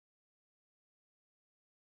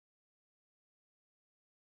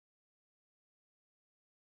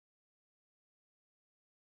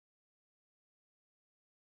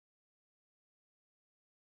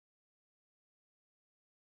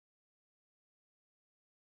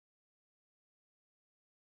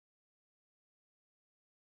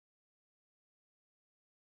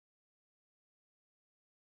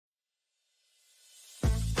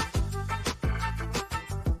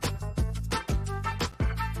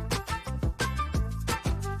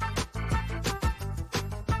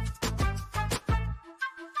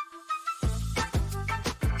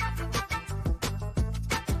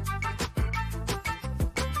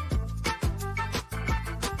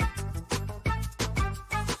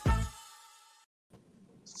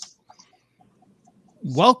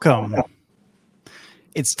Welcome.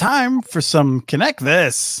 It's time for some Connect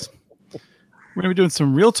This. We're going to be doing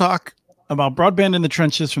some real talk about broadband in the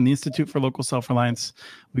trenches from the Institute for Local Self-Reliance.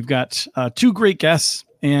 We've got two great guests,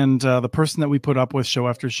 and the person that we put up with show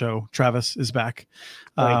after show, Travis, is back.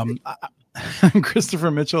 I'm Christopher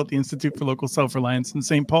Mitchell at the Institute for Local Self-Reliance in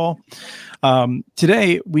St. Paul.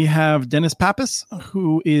 Today, we have Dennis Pappas,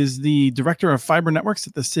 who is the Director of Fiber Networks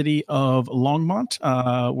at the City of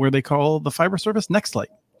Longmont, where they call the fiber service Nextlight.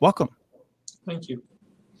 Welcome. Thank you.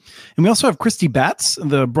 And we also have Christy Batts,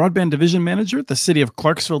 the Broadband Division Manager at the City of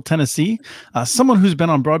Clarksville, Tennessee, someone who's been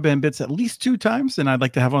on Broadband Bits at least 2 times, and I'd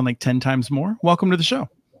like to have on like 10 times more. Welcome to the show.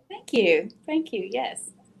 Thank you. Thank you.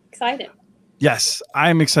 Yes. Excited. Yes,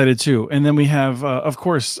 I'm excited too. And then we have, of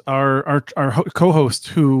course, our co-host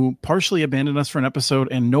who partially abandoned us for an episode,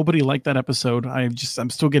 and nobody liked that episode. I'm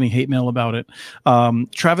still getting hate mail about it.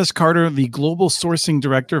 Travis Carter, the Global Sourcing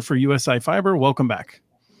Director for USI Fiber. Welcome back.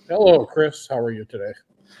 Hello, Chris. How are you today?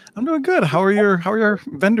 I'm doing good. How are your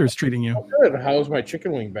vendors treating you? Good. How's my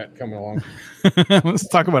chicken wing bet coming along? Let's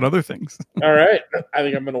talk about other things. All right. I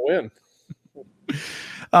think I'm going to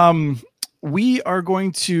win. We are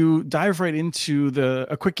going to dive right into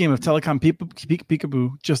a quick game of Telecom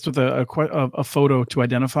Peekaboo, just with a photo to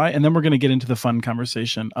identify, and then we're going to get into the fun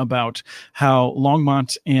conversation about how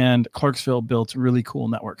Longmont and Clarksville built really cool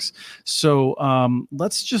networks. So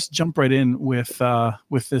let's just jump right in with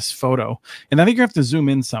this photo, and I think you have to zoom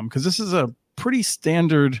in some because this is a pretty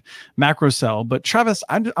standard macro cell. But Travis,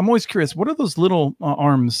 I'm always curious, what are those little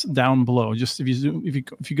arms down below? Just if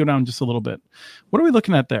you go down just a little bit, what are we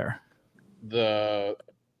looking at there? The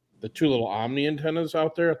 2 little Omni antennas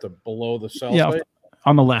out there at the below the cell site?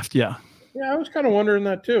 On the left. Yeah, I was kind of wondering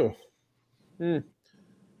that too.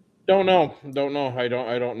 Don't know. I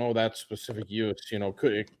don't know that specific use.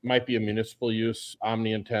 It might be a municipal use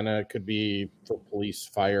Omni antenna. It could be for police,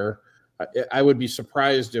 fire. I would be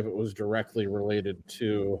surprised if it was directly related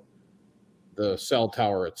to the cell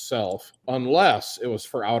tower itself, unless it was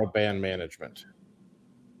for out of band management.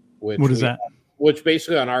 What is that? Which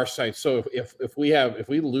basically on our site, so if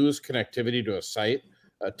we lose connectivity to a site,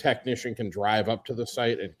 a technician can drive up to the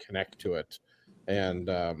site and connect to it, and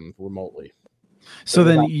remotely. So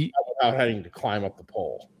without having to climb up the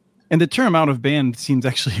pole. And the term out of band seems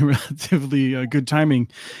actually relatively good timing,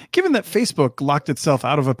 given that Facebook locked itself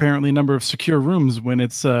out of apparently a number of secure rooms when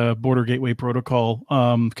its border gateway protocol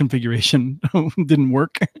configuration didn't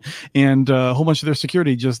work, and a whole bunch of their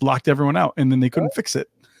security just locked everyone out, and then they couldn't fix it.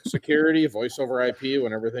 Security, voice over IP,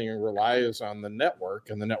 when everything relies on the network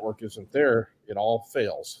and the network isn't there, it all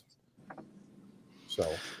fails.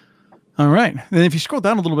 So, all right. Then if you scroll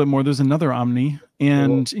down a little bit more, there's another Omni,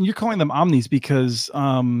 and you're calling them Omnis because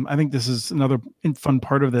I think this is another fun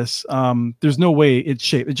part of this. There's no way it's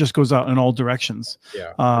shaped; it just goes out in all directions.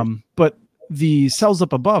 Yeah. But the cells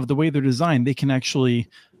up above, the way they're designed, they can actually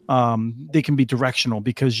they can be directional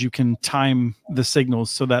because you can time the signals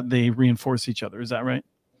so that they reinforce each other. Is that right?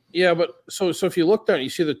 Yeah, but so if you look down, you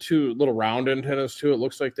see the 2 little round antennas too. It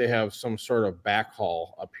looks like they have some sort of backhaul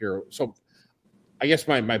up here. So I guess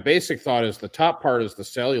my basic thought is the top part is the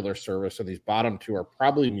cellular service, and these bottom 2 are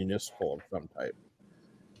probably municipal of some type.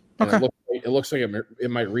 And okay. It looks like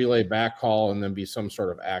it might relay backhaul and then be some sort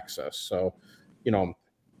of access. So,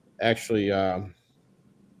 actually,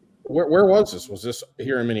 where was this? Was this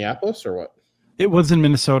here in Minneapolis or what? It was in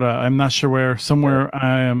Minnesota. I'm not sure where. Somewhere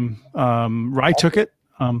Rye took it.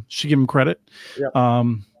 Should give him credit. Yep.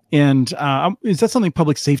 And is that something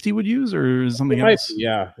public safety would use, or is something else?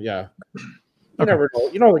 Yeah. You never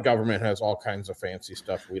know. The government has all kinds of fancy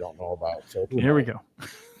stuff we don't know about. So here we go.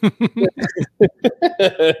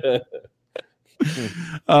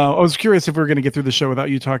 I was curious if we were going to get through the show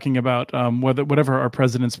without you talking about whatever our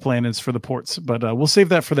president's plan is for the ports, but we'll save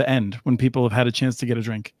that for the end when people have had a chance to get a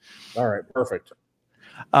drink. All right, perfect.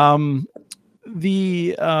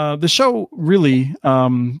 The show really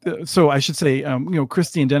so I should say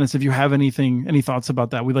Christy and Dennis, if you have any thoughts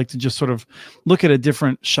about that, we'd like to just sort of look at a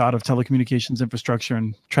different shot of telecommunications infrastructure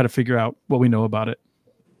and try to figure out what we know about it.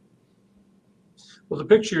 Well, the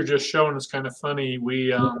picture you're just showing is kind of funny.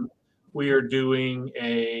 We are doing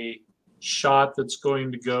a shot that's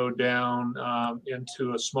going to go down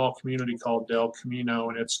into a small community called Del Camino,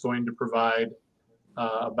 and it's going to provide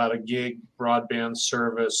about a gig broadband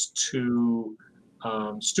service to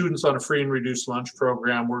students on a free and reduced lunch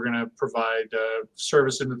program. We're going to provide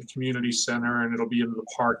service into the community center, and it'll be into the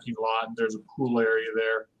parking lot. There's a pool area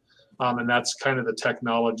there, and that's kind of the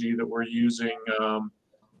technology that we're using.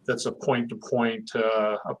 That's a point-to-point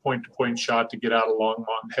shot to get out of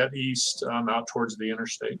Longmont and head east out towards the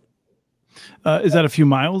interstate. Is that a few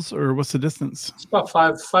miles, or what's the distance? It's about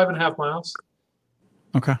 5.5 miles.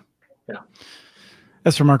 Okay. Yeah.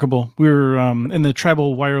 That's remarkable. We were in the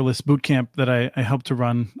tribal wireless boot camp that I helped to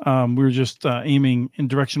run. We were just aiming in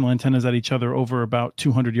directional antennas at each other over about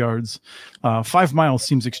 200 yards. 5 miles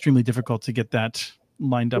seems extremely difficult to get that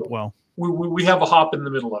lined up well. We have a hop in the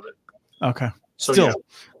middle of it. Okay. So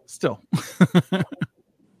Still.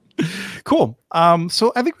 Cool.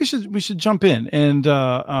 So I think we should jump in.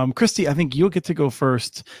 And Christy, I think you'll get to go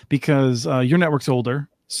first because your network's older.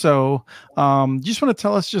 So you just want to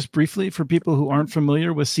tell us just briefly for people who aren't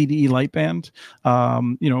familiar with CDE Lightband,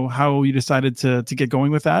 how you decided to get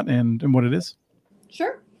going with that and what it is?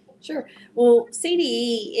 Sure. Well,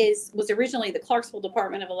 CDE was originally the Clarksville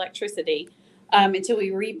Department of Electricity until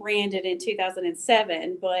we rebranded in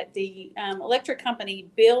 2007. But the electric company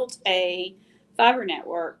built a fiber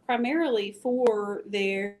network primarily for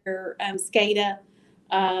their SCADA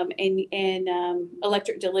and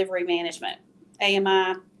electric delivery management.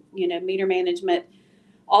 AMI, meter management,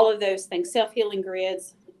 all of those things, self-healing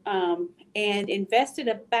grids, and invested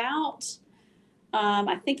about,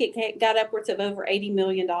 I think it got upwards of over $80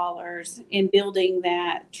 million in building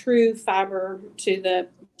that true fiber to the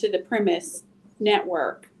premise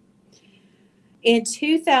network. In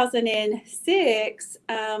 2006,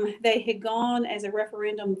 they had gone as a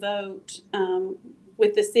referendum vote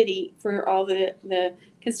with the city for all the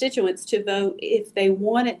constituents to vote if they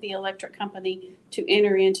wanted the electric company to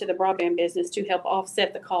enter into the broadband business to help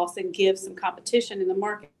offset the costs and give some competition in the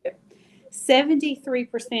market.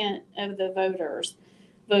 73% of the voters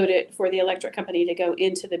voted for the electric company to go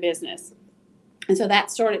into the business. And so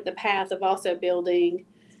that started the path of also building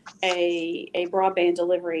a broadband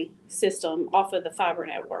delivery system off of the fiber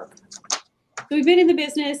network. So we've been in the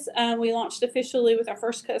business. We launched officially with our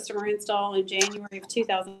first customer install in January of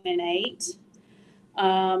 2008.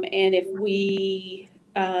 And if we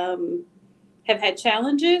have had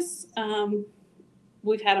challenges,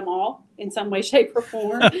 we've had them all in some way, shape, or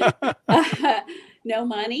form. No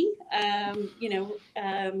money,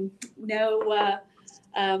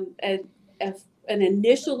 an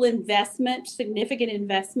initial investment, significant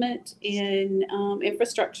investment in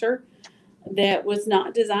infrastructure that was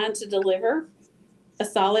not designed to deliver a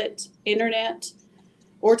solid internet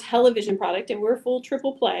or television product. And we're full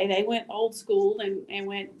triple play. They went old school and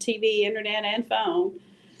went TV, internet, and phone.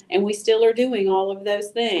 And we still are doing all of those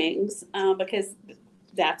things because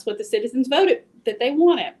that's what the citizens voted that they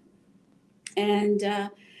wanted. And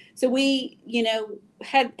so we,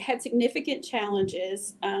 had significant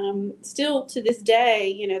challenges. Still to this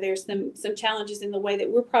day, there's some challenges in the way that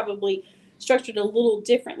we're probably structured a little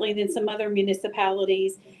differently than some other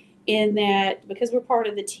municipalities in that because we're part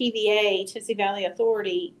of the TVA, Tennessee Valley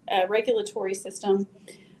Authority regulatory system,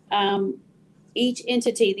 each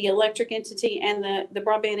entity, the electric entity and the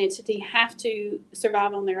broadband entity have to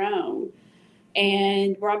survive on their own.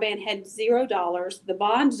 And broadband had $0. The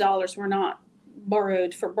bond dollars were not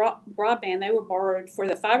borrowed for broadband. They were borrowed for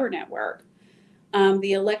the fiber network.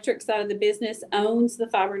 The electric side of the business owns the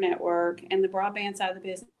fiber network, and the broadband side of the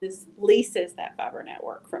business leases that fiber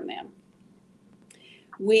network from them.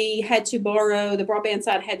 We had to borrow, the broadband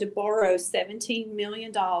side had to borrow $17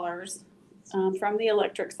 million from the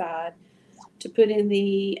electric side to put in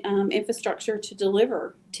the infrastructure to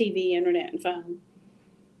deliver TV, internet, and phone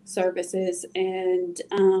services, and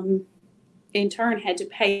in turn had to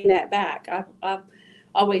pay that back. I've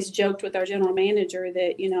always joked with our general manager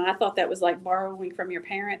that, I thought that was like borrowing from your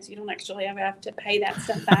parents. You don't actually ever have to pay that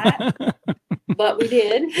stuff back. But we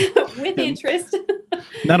did with interest.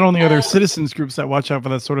 Not only are there citizens groups that watch out for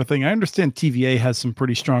that sort of thing, I understand TVA has some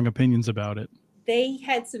pretty strong opinions about it. They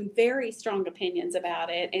had some very strong opinions about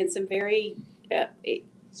it and some very,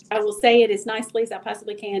 I will say it as nicely as I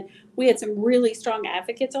possibly can. We had some really strong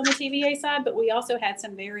advocates on the TVA side, but we also had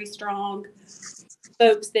some very strong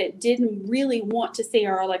folks that didn't really want to see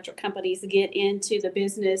our electric companies get into the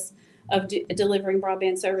business of delivering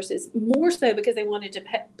broadband services, more so because they wanted to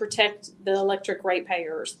protect the electric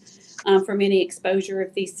ratepayers from any exposure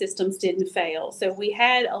if these systems didn't fail. So we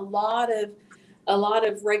had a lot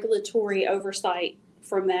of regulatory oversight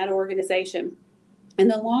from that organization. In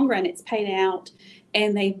the long run, it's paid out,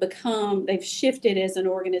 and they've shifted as an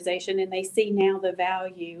organization, and they see now the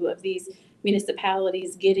value of these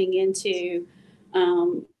municipalities getting into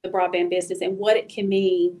the broadband business and what it can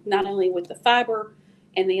mean, not only with the fiber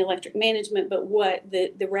and the electric management, but what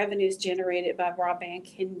the revenues generated by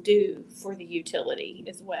broadband can do for the utility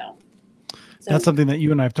as well. So, that's something that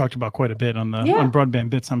you and I have talked about quite a bit on Broadband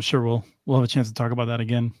Bits. I'm sure we'll have a chance to talk about that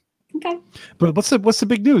again. Okay. But what's the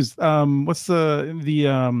big news? What's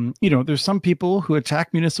the there's some people who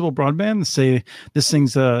attack municipal broadband and say this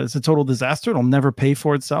thing's it's a total disaster. It'll never pay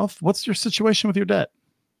for itself. What's your situation with your debt?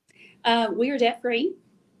 We are debt free.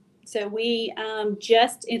 So we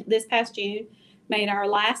just this past June made our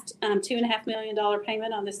last $2.5 million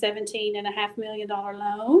payment on the $17.5 million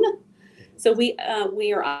loan. So we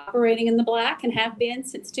are operating in the black and have been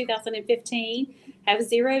since 2015, have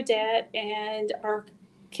zero debt, and are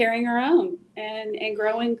carrying our own and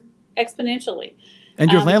growing exponentially.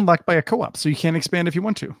 And you're landlocked by a co-op, so you can't expand if you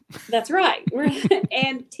want to. That's right.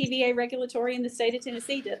 And TVA regulatory in the state of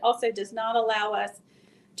Tennessee also does not allow us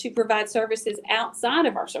to provide services outside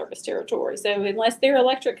of our service territory. So unless they're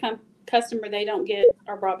electric customer, they don't get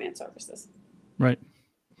our broadband services. Right.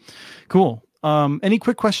 Cool. Any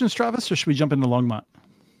quick questions, Travis, or should we jump into Longmont?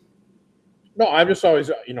 No, I'm just always,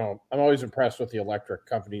 I'm always impressed with the electric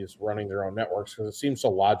companies running their own networks because it seems so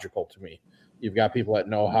logical to me. You've got people that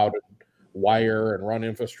know how to wire and run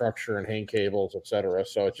infrastructure and hang cables, et cetera.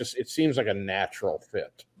 So it seems like a natural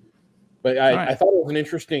fit. But I thought it was an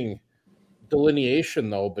interesting delineation,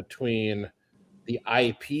 though, between the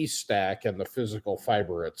IP stack and the physical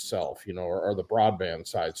fiber itself, or the broadband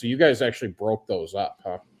side. So you guys actually broke those up,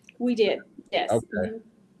 huh? We did, yes. Okay. Mm-hmm.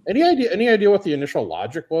 Any idea what the initial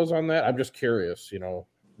logic was on that? I'm just curious,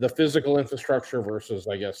 the physical infrastructure versus,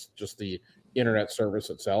 I guess, just the internet service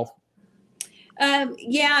itself.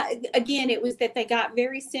 Yeah, again, it was that they got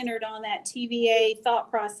very centered on that TVA thought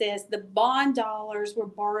process. The bond dollars were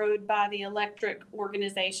borrowed by the electric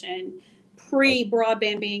organization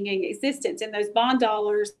pre-broadband being in existence, and those bond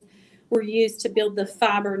dollars were used to build the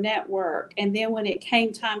fiber network. And then when it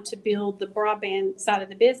came time to build the broadband side of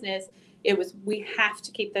the business, it was, we have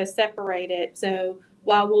to keep those separated. So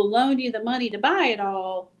while we'll loan you the money to buy it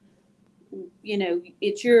all,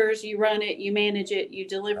 it's yours, you run it, you manage it, you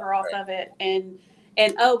deliver off of it. And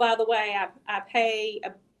oh, by the way, I pay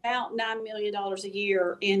about $9 million a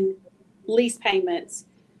year in lease payments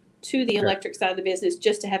to the electric side of the business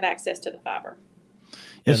just to have access to the fiber.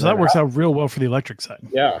 Yeah, so that works out real well for the electric side.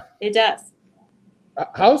 Yeah, it does.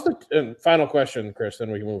 How's and final question, Chris,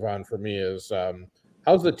 then we can move on for me, is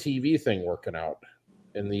how's the TV thing working out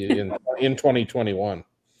in 2021?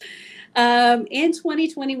 In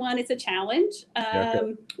 2021, it's a challenge.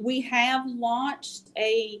 We have launched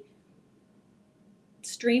a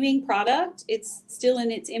streaming product. It's still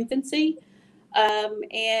in its infancy.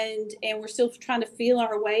 And we're still trying to feel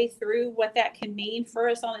our way through what that can mean for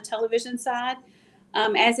us on the television side.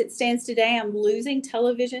 As it stands today, I'm losing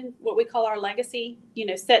television, what we call our legacy,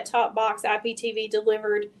 set-top box, IPTV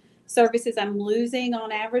delivered services. I'm losing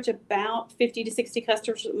on average about 50 to 60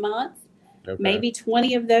 customers a month. Okay. Maybe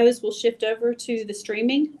 20 of those will shift over to the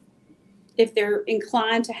streaming if they're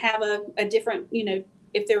inclined to have a different,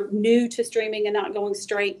 if they're new to streaming and not going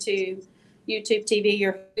straight to YouTube TV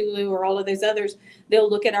or Hulu or all of those others, they'll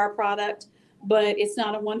look at our product, but it's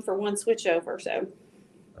not a one-for-one switch over. So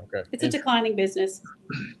it's a declining business.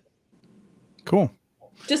 Cool.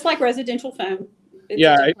 Just like residential phone.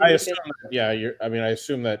 I assume that, I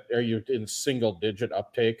assume that, are you in single-digit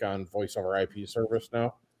uptake on voice over IP service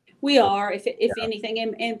now? We are, if anything,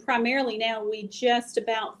 and primarily now, we just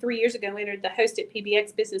about 3 years ago entered the hosted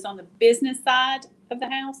PBX business on the business side of the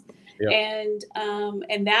house, and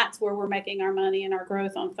that's where we're making our money and our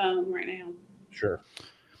growth on phone right now. Sure.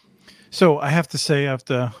 So I have to say,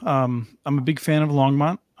 I'm a big fan of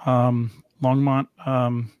Longmont.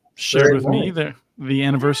 Longmont shared with me the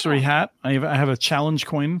anniversary hat. I have a challenge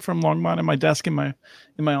coin from Longmont in my desk in my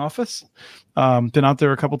office. Been out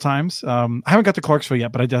there a couple times. I haven't got to Clarksville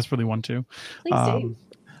yet, but I desperately want to. Please do.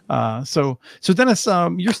 So Dennis,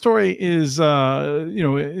 your story is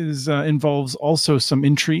involves also some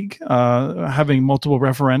intrigue, having multiple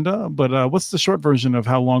referenda. But what's the short version of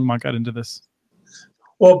how Longmont got into this?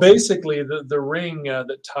 Well, basically, the ring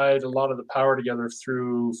that tied a lot of the power together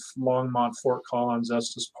through Longmont, Fort Collins,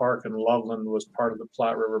 Estes Park, and Loveland was part of the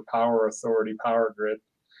Platte River Power Authority power grid.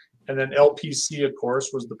 And then LPC, of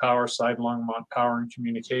course, was the power side, Longmont Power and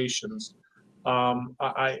Communications.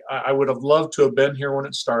 I would have loved to have been here when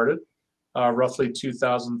it started. Roughly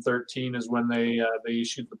 2013 is when they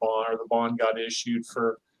issued the bond, or the bond got issued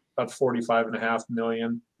for about $45.5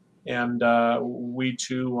 million. And we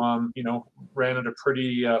too, ran at a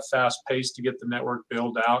pretty fast pace to get the network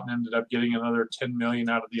built out, and ended up getting another $10 million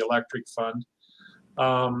out of the electric fund.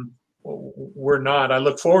 I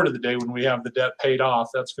look forward to the day when we have the debt paid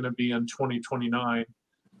off. That's going to be in 2029.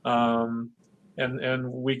 And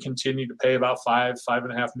we continue to pay about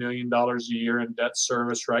 $5.5 million a year in debt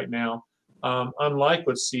service right now. Unlike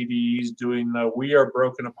what CDE is doing, though, we are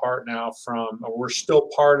broken apart now we're still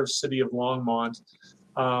part of City of Longmont,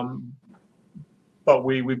 but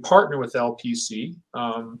we partner with LPC,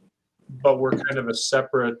 but we're kind of a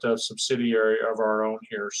separate subsidiary of our own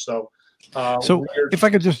here. So if I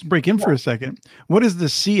could just break in for a second, what is the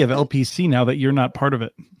C of LPC now that you're not part of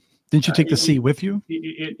it? Didn't you take the C with you?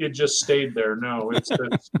 It just stayed there. No, it's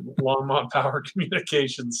Longmont Power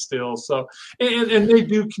Communications still. So, and they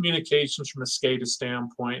do communications from a SCADA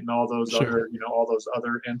standpoint and all those other, all those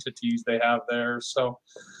other entities they have there. So,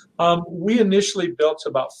 we initially built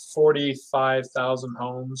about 45,000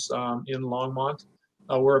 homes in Longmont.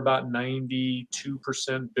 We're about 92%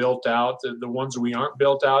 built out. The ones we aren't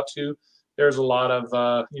built out to, there's a lot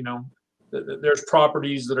of, there's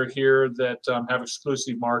properties that are here that have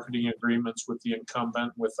exclusive marketing agreements with the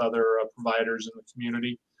incumbent, with other providers in the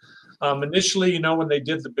community. Initially, when they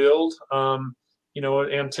did the build,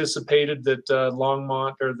 anticipated that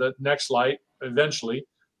Longmont or the Nextlight eventually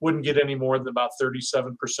wouldn't get any more than about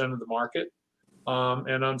 37% of the market.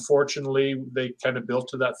 And unfortunately, they kind of built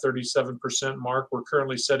to that 37% mark. We're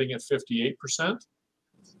currently sitting at 58%.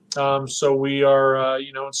 So we are,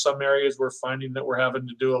 in some areas we're finding that we're having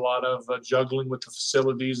to do a lot of juggling with the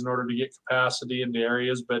facilities in order to get capacity into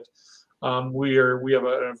areas. But we have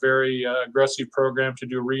a very aggressive program to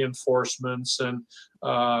do reinforcements, and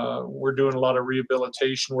we're doing a lot of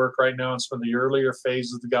rehabilitation work right now in some of the earlier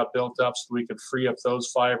phases that got built up, so we could free up those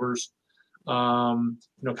fibers. Kind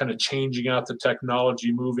of changing out the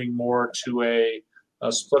technology, moving more to a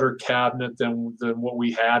splitter cabinet than what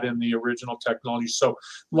we had in the original technology. So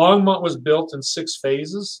Longmont was built in 6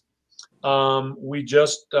 phases. We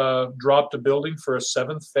just dropped a building for a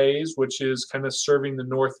 7th phase, which is kind of serving the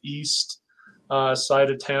northeast side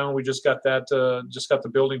of town. We just got the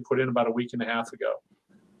building put in about a week and a half ago.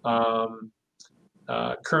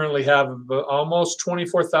 Currently have almost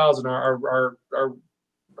 24,000.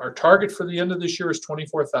 Our target for the end of this year is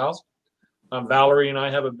 24,000. Valerie and I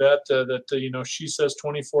have a bet that she says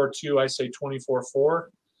 24.2, I say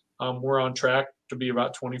 24.4. We're on track to be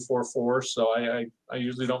about 24.4. So I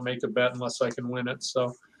usually don't make a bet unless I can win it.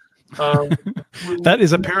 So that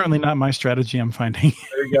is apparently not my strategy, I'm finding.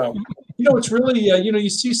 There you go. It's really you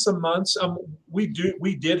see some months. We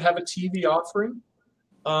did have a TV offering,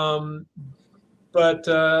 but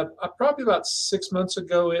probably about 6 months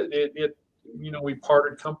ago it we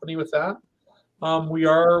parted company with that.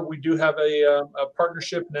 We do have a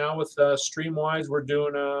partnership now with Streamwise. We're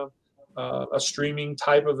doing a streaming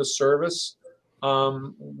type of a service.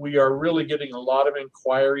 We are really getting a lot of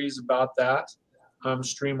inquiries about that.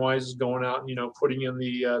 Streamwise is going out and putting in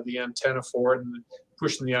the antenna for it and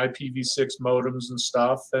pushing the IPv6 modems and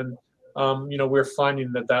stuff. And we're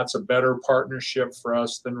finding that that's a better partnership for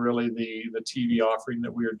us than really the TV offering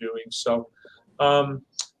that we are doing. So.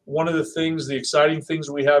 One of the exciting things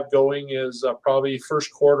we have going is probably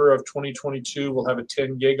first quarter of 2022, we'll have a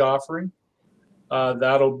 10 gig offering.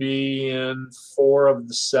 That'll be in 4 of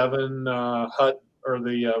the 7 hut or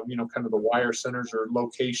the, kind of the wire centers or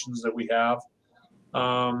locations that we have.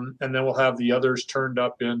 And then we'll have the others turned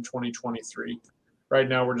up in 2023. Right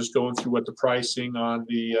now, we're just going through what the pricing on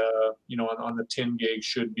the, on the 10 gig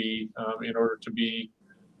should be in order to be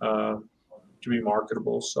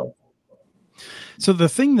marketable. So the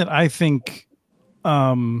thing that I think,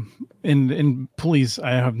 and please,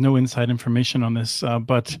 I have no inside information on this,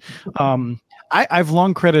 but I've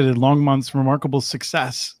long credited Longmont's remarkable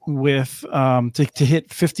success with to hit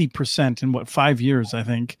 50% in 5 years, I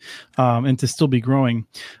think, and to still be growing,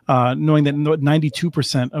 knowing that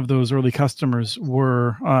 92% of those early customers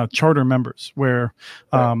were charter members, where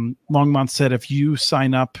Longmont said if you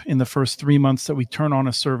sign up in the first 3 months that we turn on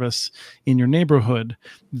a service in your neighborhood,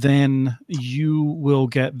 then you will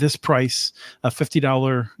get this price, a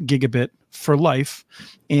 $50 gigabit for life.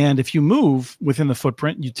 And if you move within the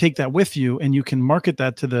footprint, you take that with you and you can market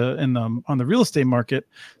that to on the real estate market.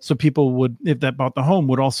 So people would, if that bought the home,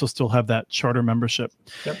 would also still have that charter membership.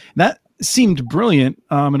 Yep. That seemed brilliant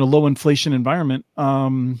in a low inflation environment.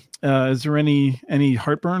 Is there any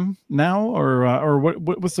heartburn now or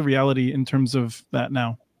what's the reality in terms of that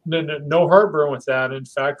now? No heartburn with that. In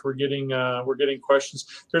fact, we're getting questions.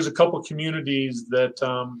 There's a couple communities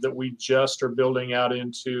that we just are building out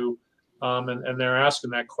into, and they're asking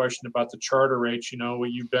that question about the charter rates.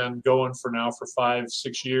 You've been going for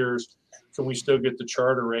 5-6 years. Can we still get the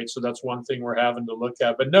charter rate? So that's one thing we're having to look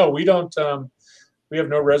at. But no, we don't. We have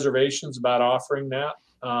no reservations about offering that.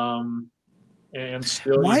 And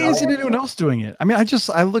still, why isn't anyone else doing it? I mean,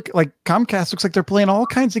 I look like Comcast looks like they're playing all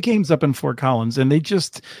kinds of games up in Fort Collins, and they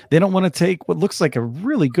don't want to take what looks like a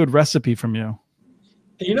really good recipe from you.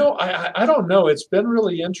 I don't know. It's been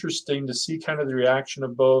really interesting to see kind of the reaction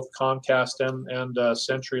of both Comcast and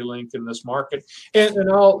CenturyLink in this market. And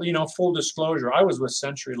I'll, full disclosure, I was with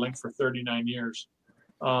CenturyLink for 39 years.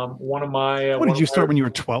 One of my What did you start when you were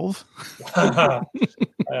 12? I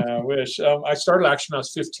wish. I started actually when I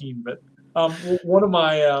was 15, but one of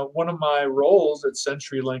my roles at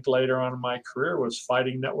CenturyLink later on in my career was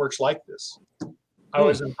fighting networks like this. I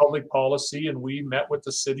was in public policy, and we met with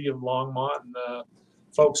the city of Longmont and the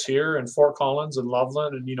folks here in Fort Collins and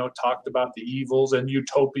Loveland, and talked about the evils, and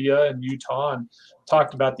Utopia and Utah, and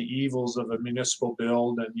talked about the evils of a municipal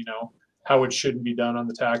build, and how it shouldn't be done on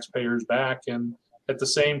the taxpayers' back. And at the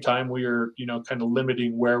same time, we are kind of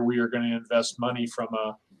limiting where we are going to invest money from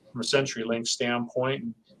a CenturyLink standpoint.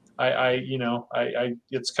 And I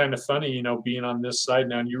it's kind of funny, being on this side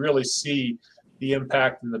now, and you really see the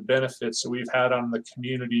impact and the benefits that we've had on the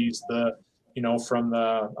communities, from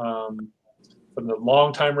the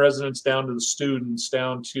longtime residents down to the students,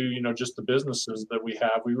 down to, just the businesses that we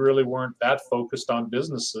have. We really weren't that focused on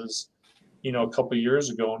businesses, a couple of years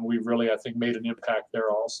ago, and we've really, I think, made an impact there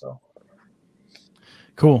also.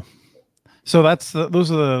 Cool. So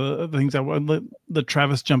those are the things I would let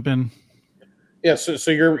Travis jump in. Yeah, so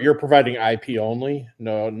you're providing IP only,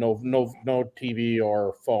 no TV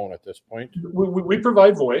or phone at this point. We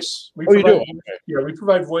provide voice. You do? Okay. Yeah, we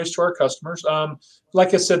provide voice to our customers.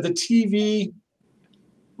 Like I said, the TV,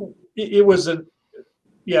 it was a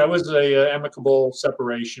amicable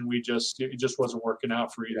separation. It just wasn't working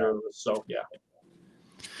out for either of us. So yeah.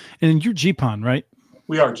 And you're GPON, right?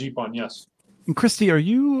 We are GPON, yes. And Christy, are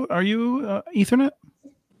you Ethernet?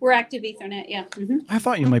 We're active Ethernet, yeah. Mm-hmm. I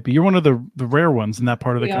thought you might be. You're one of the rare ones in that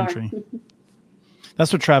part of the We country.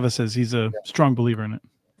 That's what Travis says. He's a strong believer in it.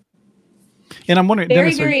 And I'm wondering, very,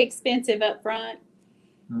 Dennis, very expensive up front,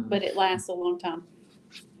 but it lasts a long time.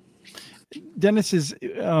 Dennis, is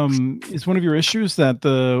one of your issues that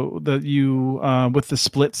you with the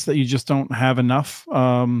splits that you just don't have enough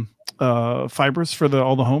fibers for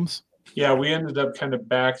all the homes? Yeah, we ended up kind of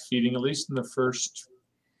backfeeding, at least in the first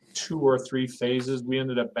 2 or 3 phases. We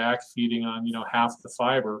ended up backfeeding on half the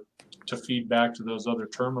fiber to feed back to those other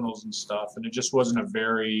terminals and stuff, and it just wasn't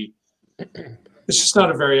it's just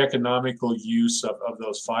not a very economical use of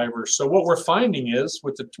those fibers. So what we're finding is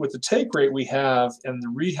with the take rate we have and the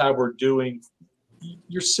rehab we're doing,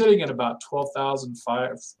 you're sitting at about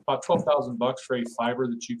 $12,000 for a fiber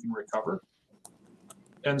that you can recover.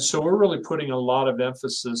 And so we're really putting a lot of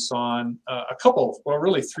emphasis on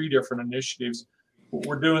really 3 different initiatives.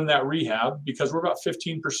 We're doing that rehab because we're about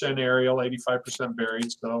 15% aerial, 85%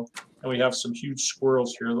 buried. So, and we have some huge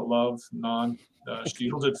squirrels here that love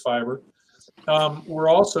non-shielded fiber. We're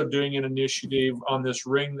also doing an initiative on this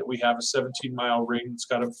ring that we have, a 17-mile ring that's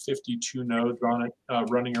got a 52 nodes on it,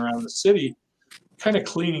 running around the city, kind of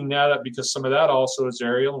cleaning that up because some of that also is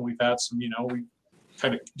aerial, and we've had some, we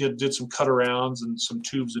kind of did some cut arounds and some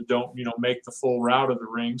tubes that don't, make the full route of the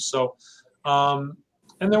ring. So, and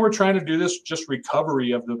then we're trying to do this just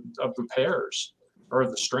recovery of the pairs or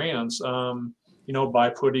the strands, by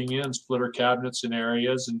putting in splitter cabinets in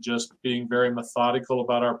areas and just being very methodical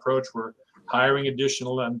about our approach. We're hiring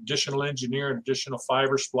additional engineer and additional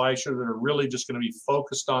fiber splicer that are really just going to be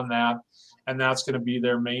focused on that. And that's going to be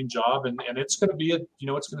their main job. And it's going to be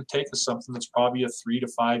it's going to take us something that's probably 3 to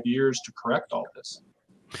 5 years to correct all this.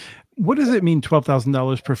 What does it mean,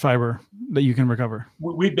 $12,000 per fiber that you can recover?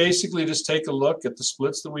 We basically just take a look at the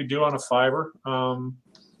splits that we do on a fiber.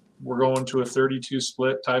 We're going to a 32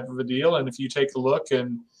 split type of a deal. And if you take a look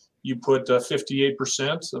and you put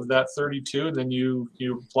 58% of that 32, and then you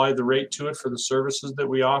apply the rate to it for the services that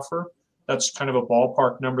we offer, that's kind of a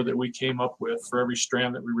ballpark number that we came up with for every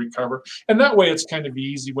strand that we recover. And that way it's kind of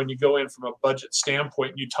easy when you go in from a budget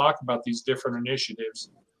standpoint and you talk about these different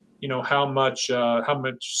initiatives, how much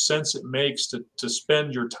sense it makes to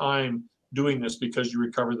spend your time doing this because you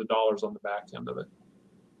recover the dollars on the back end of it.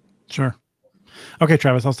 Sure. Okay,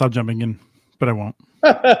 Travis, I'll stop jumping in, but I won't.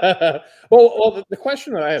 Well, the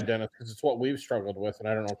question that I have, Dennis, because it's what we've struggled with, and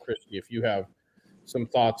I don't know, Christy, if you have some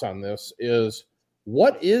thoughts on this, is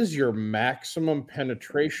what is your maximum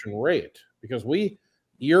penetration rate? Because we,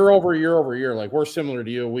 year over year, like we're similar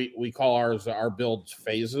to you, we call our builds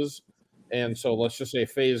phases. And so let's just say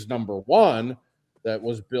phase number 1 that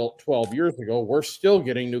was built 12 years ago, we're still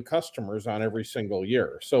getting new customers on every single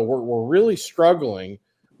year. So we're really struggling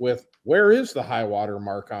with where is the high water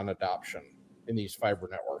mark on adoption in these fiber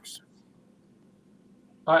networks?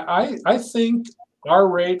 I think our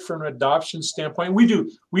rate from an adoption standpoint,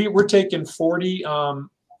 we're taking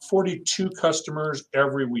 42 customers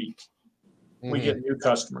every week. We get new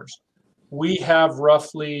customers. we have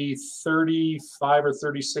roughly 35 or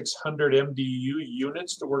 3,600 MDU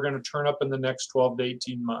units that we're going to turn up in the next 12 to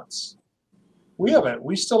 18 months.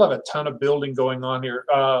 We still have a ton of building going on here.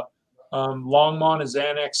 Longmont is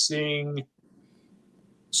annexing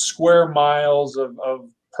square miles of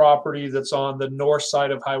property that's on the north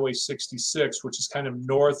side of Highway 66, which is kind of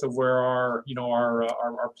north of where our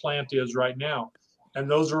plant is right now. And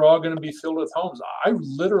those are all going to be filled with homes. I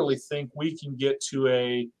literally think we can get to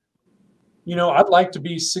I'd like to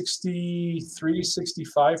be 63,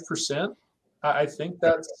 65%. I think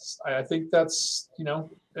that's,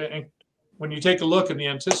 and when you take a look and the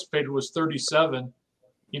anticipated was 37,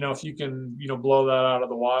 if you can, blow that out of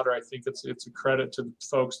the water, I think it's a credit to the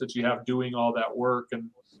folks that you have doing all that work and,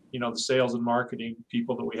 the sales and marketing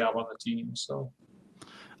people that we have on the team. So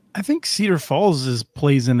I think Cedar Falls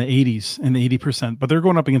plays in the 80s and the 80%, but they're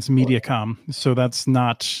going up against MediaCom. So that's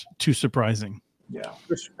not too surprising. Yeah.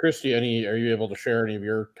 Christy, are you able to share any of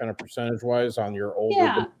your kind of percentage wise on your older?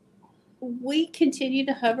 Yeah. We continue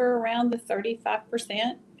to hover around the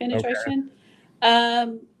 35% penetration.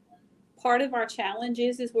 Okay. Part of our challenge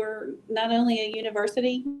is we're not only a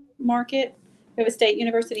university market, we have a state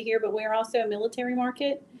university here, but we're also a military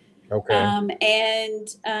market. Okay.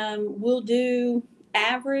 We'll do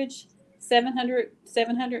average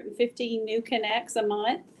 750 new connects a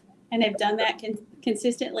month, and have done that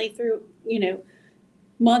consistently through,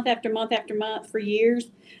 month after month after month for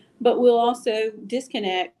years. But we'll also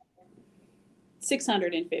disconnect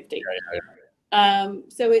 650.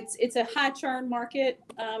 So it's a high churn market,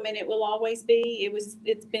 and it will always be.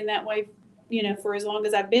 It's been that way, for as long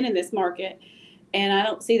as I've been in this market, and I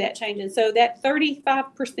don't see that changing. So that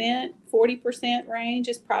 35%, 40% range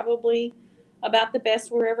is probably about the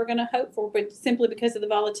best we're ever going to hope for, but simply because of the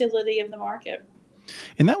volatility of the market.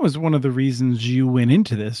 And that was one of the reasons you went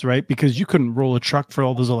into this, right? Because you couldn't roll a truck for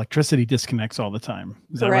all those electricity disconnects all the time.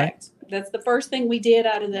 Is that right? Correct. That's the first thing we did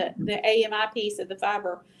out of the AMI piece of the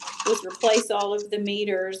fiber, was replace all of the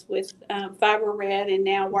meters with fiber read and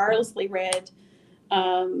now wirelessly read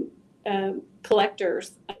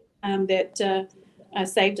collectors that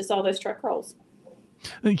saved us all those truck rolls.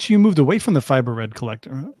 So you moved away from the fiber read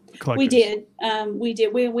collectors. We did.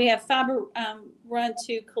 We have fiber run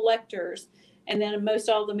to collectors, and then most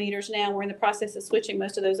all the meters now, we're in the process of switching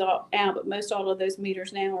most of those out, but most all of those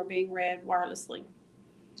meters now are being read wirelessly.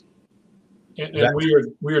 And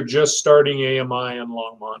we are just starting AMI in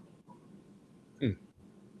Longmont.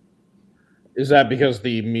 Is that because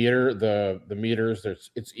the meters,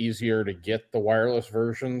 it's easier to get the wireless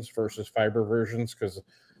versions versus fiber versions? Because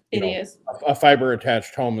it is. A fiber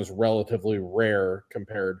attached home is relatively rare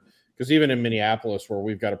compared, because even in Minneapolis, where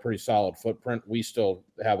we've got a pretty solid footprint, we still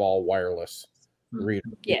have all wireless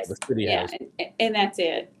readers. Yes. The city has. And that's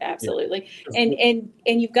it. Absolutely. Yeah.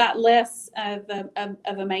 And you've got less of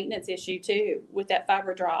a maintenance issue too with that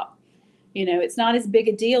fiber drop. It's not as big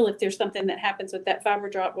a deal if there's something that happens with that fiber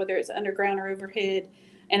drop, whether it's underground or overhead.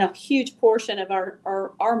 And a huge portion of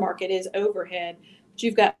our market is overhead. But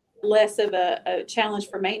you've got less of a challenge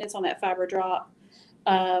for maintenance on that fiber drop.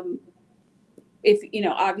 Obviously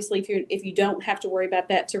if you don't have to worry about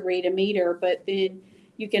that to read a meter, but then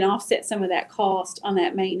you can offset some of that cost on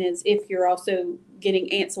that maintenance if you're also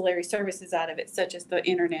getting ancillary services out of it, such as the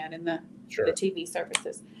internet and the TV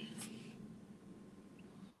services.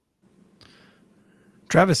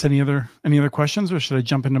 Travis, any other questions, or should I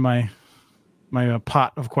jump into my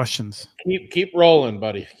pot of questions? Keep rolling,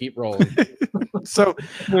 buddy. Keep rolling. So,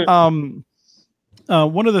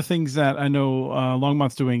 one of the things that I know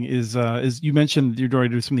Longmont's doing is you mentioned you're already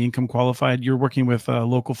doing some of the income qualified. You're working with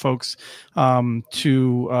local folks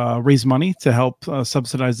to raise money to help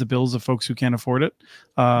subsidize the bills of folks who can't afford it.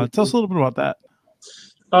 Tell us a little bit about that.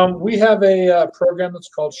 We have a program that's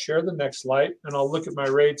called Share the Next Light, and I'll look at my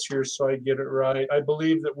rates here so I get it right. I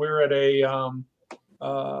believe that we're at a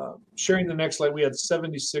Sharing the Next Light. We had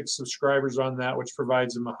 76 subscribers on that, which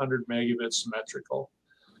provides them 100 megabits symmetrical.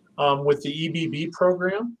 With the EBB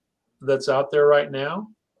program that's out there right now,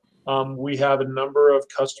 we have a number of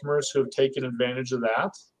customers who have taken advantage of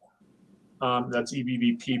that. That's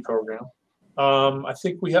EBBP program. I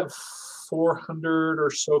think we have 400 or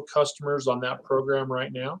so customers on that program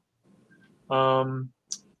right now. And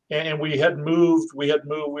we were at a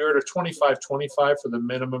 25-25 for the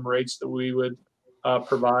minimum rates that we would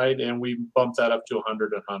provide, and we bumped that up to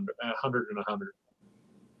 100 and 100.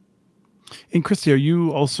 And Christy, are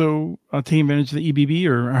you also taking advantage of the EBB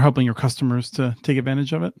or helping your customers to take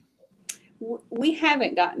advantage of it? We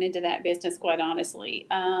haven't gotten into that business, quite honestly.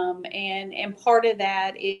 And part of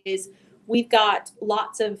that is we've got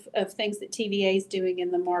lots of things that TVA is doing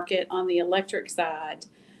in the market on the electric side.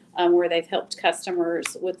 where they've helped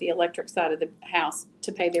customers with the electric side of the house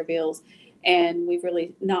to pay their bills. And we've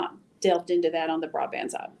really not delved into that on the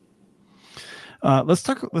broadband side. Let's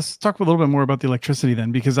talk a little bit more about the electricity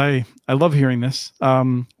then, because I love hearing this.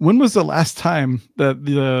 When was the last time that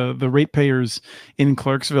the ratepayers in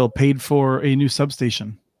Clarksville paid for a new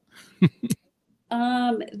substation?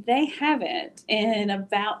 They haven't in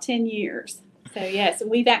about 10 years. So yes,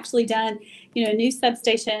 we've actually done, a new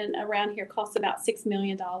substation around here costs about $6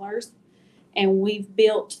 million. And we've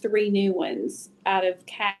built 3 new ones out of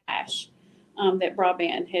cash that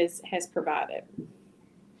broadband has provided.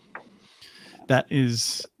 That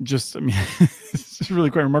is just, it's really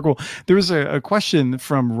quite remarkable. There was a question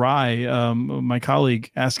from Rye, my colleague,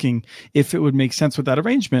 asking if it would make sense with that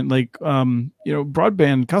arrangement. Like,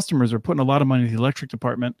 broadband customers are putting a lot of money in the electric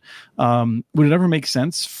department. Would it ever make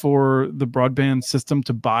sense for the broadband system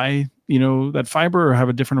to buy, that fiber or have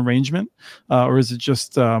a different arrangement? Or is it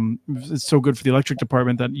just, it's so good for the electric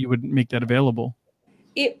department that you would make that available?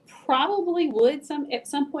 It probably would at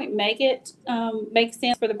some point make sense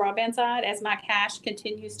for the broadband side as my cash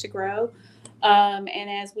continues to grow, and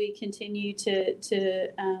as we continue to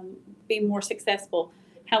be more successful.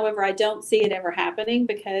 However, I don't see it ever happening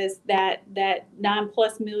because that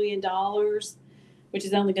 $9+ million, which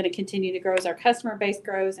is only going to continue to grow as our customer base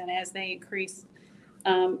grows and as they increase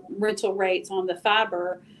rental rates on the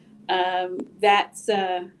fiber, that's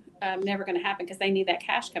never going to happen because they need that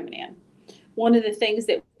cash coming in. One of the things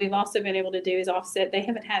that we've also been able to do is offset. They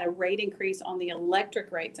haven't had a rate increase on the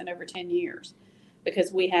electric rates in over 10 years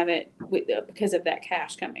because because of that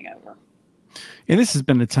cash coming over. And this has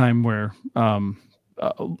been a time where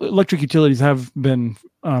electric utilities have been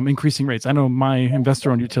increasing rates. I know my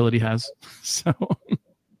investor-owned utility has. So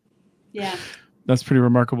yeah, that's pretty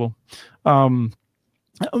remarkable.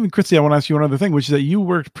 Christy, I want to ask you one other thing, which is that you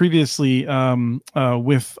worked previously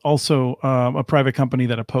with also a private company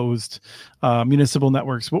that opposed municipal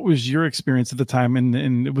networks. What was your experience at the time?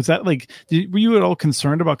 And was that were you at all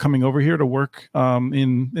concerned about coming over here to work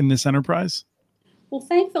in this enterprise? Well,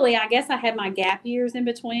 thankfully, I guess I had my gap years in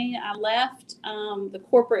between. I left the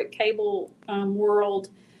corporate cable world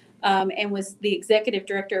and was the executive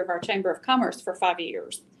director of our Chamber of Commerce for 5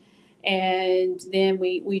 years. And then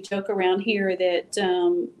we joke around here that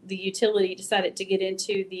the utility decided to get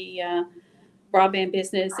into the broadband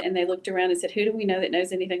business, and they looked around and said, who do we know that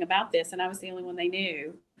knows anything about this? And I was the only one they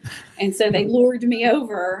knew. And so they lured me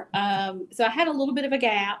over. So I had a little bit of a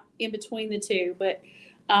gap in between the two, but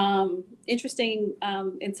interesting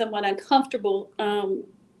and somewhat uncomfortable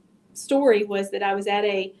story was that I was at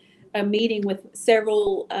a meeting with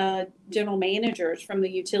several general managers from the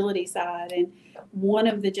utility side, and one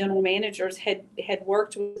of the general managers had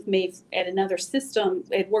worked with me at another system,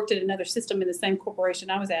 in the same corporation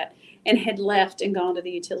I was at, and had left and gone to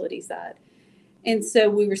the utility side. And so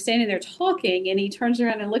we were standing there talking, and he turns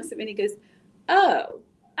around and looks at me and he goes, "Oh,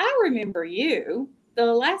 I remember you. The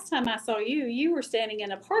last time I saw you, you were standing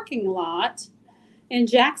in a parking lot in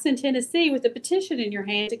Jackson, Tennessee, with a petition in your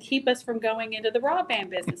hand to keep us from going into the broadband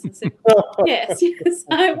business." And said, yes,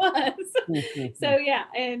 I was. So yeah,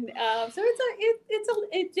 and so it's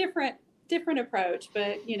a different approach,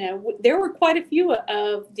 but there were quite a few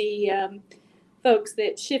of the folks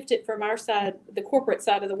that shifted from our side, the corporate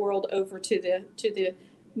side of the world, over to the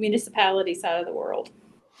municipality side of the world.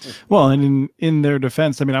 Well, and in their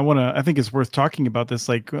defense, I think it's worth talking about this.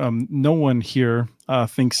 No one here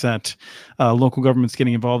thinks that local governments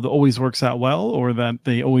getting involved always works out well, or that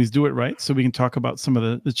they always do it right. So we can talk about some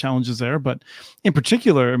of the challenges there. But in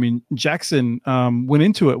particular, Jackson went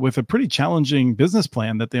into it with a pretty challenging business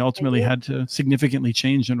plan that they ultimately had to significantly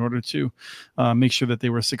change in order to make sure that they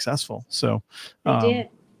were successful. So they did.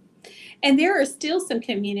 And there are still some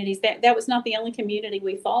communities that was not the only community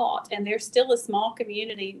we fought. And there's still a small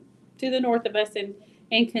community to the north of us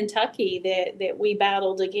in Kentucky that we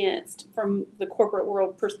battled against from the corporate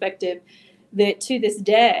world perspective, that to this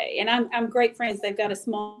day, and I'm great friends. They've got a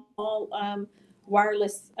small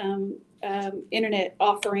wireless internet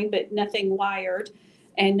offering, but nothing wired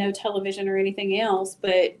and no television or anything else.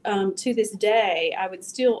 But to this day, I would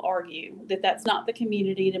still argue that that's not the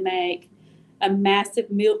community to make a massive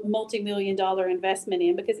multi-million-dollar investment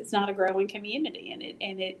in, because it's not a growing community,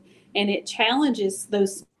 and it challenges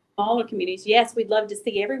those smaller communities. Yes, we'd love to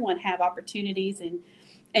see everyone have opportunities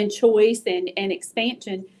and choice and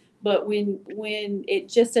expansion, but when it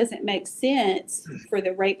just doesn't make sense for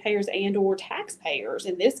the ratepayers and or taxpayers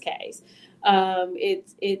in this case,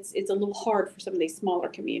 it's a little hard for some of these smaller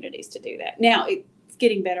communities to do that. Now it's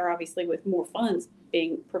getting better, obviously, with more funds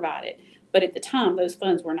being provided, but at the time those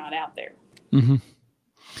funds were not out there. Mm-hmm.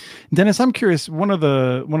 Dennis, I'm curious. One of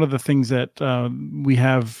the things that we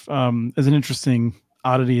have as an interesting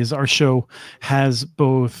oddity is our show has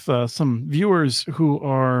both some viewers who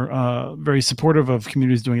are very supportive of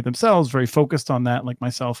communities doing it themselves, very focused on that, like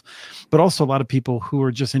myself, but also a lot of people who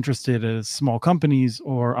are just interested as small companies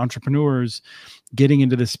or entrepreneurs getting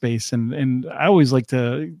into this space. And I always like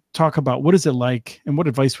to talk about what is it like and what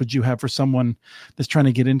advice would you have for someone that's trying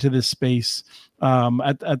to get into this space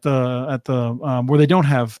at the where they're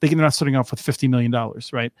not starting off with $50 million,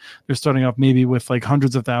 right? They're starting off maybe with like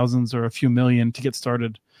hundreds of thousands or a few million to get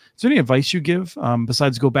started. Is there any advice you give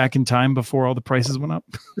besides go back in time before all the prices went up?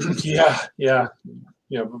 Yeah.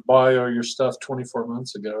 Buy all your stuff 24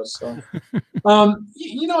 months ago. So,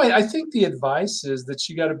 I think the advice is that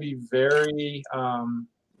you got to be very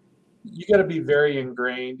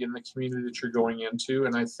ingrained in the community that you're going into.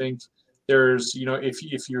 And I think there's,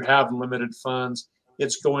 if you have limited funds,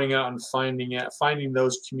 it's going out and finding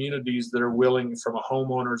those communities that are willing from a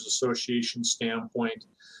homeowners association standpoint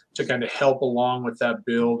to kind of help along with that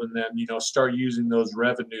build, and then, start using those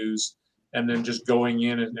revenues and then just going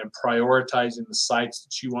in and prioritizing the sites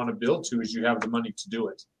that you want to build to as you have the money to do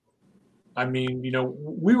it. I mean,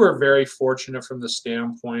 we were very fortunate from the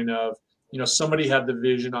standpoint of, somebody had the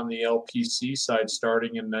vision on the LPC side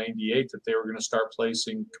starting in '98 that they were going to start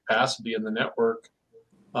placing capacity in the network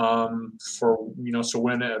so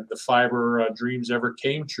when the fiber dreams ever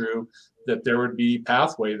came true, that there would be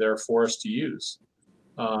pathway there for us to use.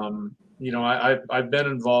 I've been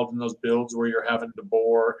involved in those builds where you're having to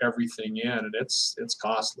bore everything in, and it's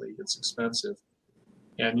costly, it's expensive.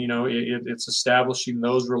 And, it's establishing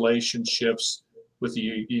those relationships with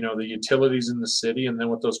the utilities in the city, and then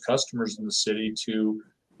with those customers in the city to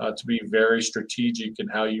be very strategic in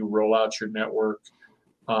how you roll out your network,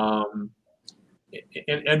 and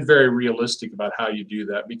very realistic about how you do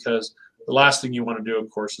that, because the last thing you want to do, of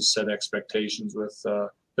course, is set expectations with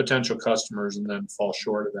potential customers and then fall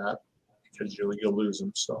short of that, because you'll lose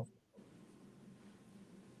them. So,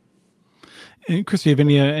 and Chris, do you have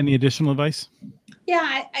any additional advice?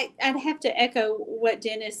 Yeah, I'd have to echo what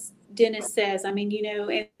Dennis says. I mean,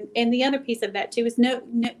 and the other piece of that too is know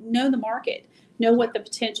the market, know what the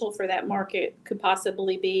potential for that market could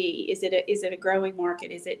possibly be. Is it a growing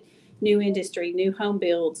market? Is it new industry, new home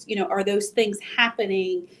builds? Are those things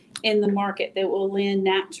happening in the market that will lend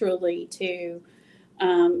naturally to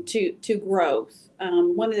growth?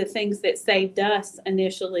 One of the things that saved us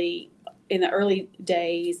initially in the early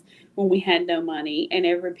days when we had no money, and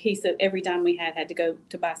every dime we had to go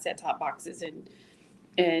to buy set-top boxes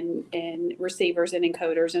and receivers and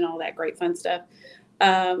encoders and all that great fun stuff,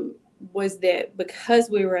 was that because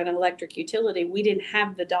we were an electric utility, we didn't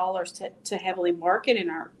have the dollars to heavily market in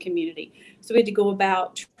our community. So we had to go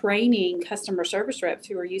about training customer service reps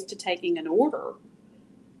who are used to taking an order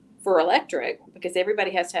for electric, because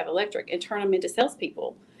everybody has to have electric, and turn them into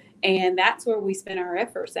salespeople. And that's where we spent our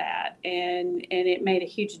efforts at. And it made a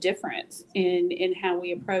huge difference in how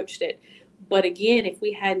we approached it. But again, if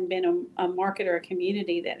we hadn't been a market or a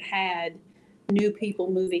community that had new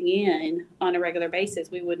people moving in on a regular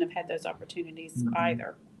basis, we wouldn't have had those opportunities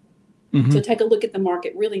either. Mm-hmm. So take a look at the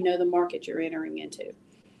market, really know the market you're entering into.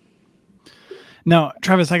 Now,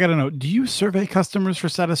 Travis, I got to know, do you survey customers for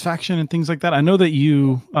satisfaction and things like that? I know that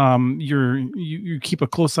you keep a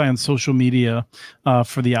close eye on social media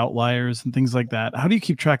for the outliers and things like that. How do you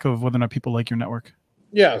keep track of whether or not people like your network?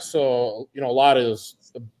 Yeah, so a lot is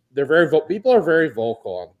people are very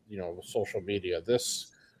vocal on social media. This,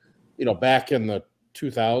 back in the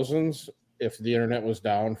 2000s, if the internet was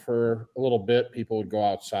down for a little bit, people would go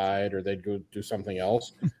outside or they'd go do something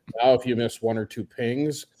else. Now, if you miss one or two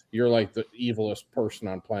pings, you're like the evilest person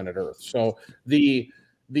on planet Earth. So the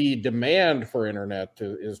demand for internet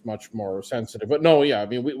is much more sensitive. But no, yeah, I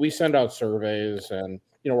mean, we send out surveys, and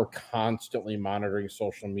we're constantly monitoring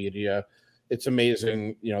social media. It's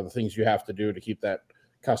amazing, the things you have to do to keep that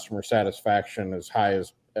customer satisfaction as high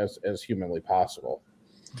as humanly possible.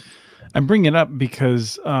 I'm bringing it up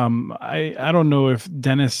because I don't know if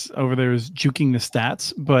Dennis over there is juking the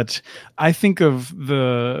stats, but I think of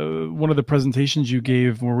one of the presentations you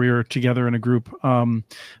gave where we were together in a group.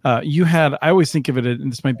 You had, I always think of it,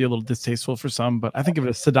 and this might be a little distasteful for some, but I think of it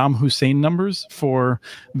as Saddam Hussein numbers for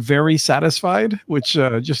very satisfied, which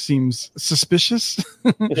just seems suspicious.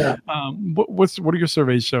 Yeah. What are your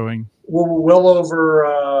surveys showing? Well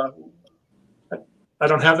over. I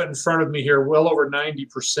don't have it in front of me here. Well over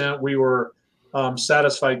 90% we were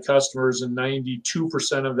satisfied customers, and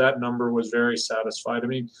 92% of that number was very satisfied. I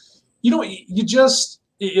mean, it's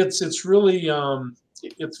really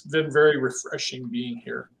it's been very refreshing being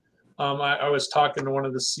here. I was talking to one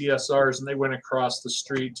of the CSRs, and they went across the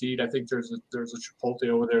street to eat. I think there's a Chipotle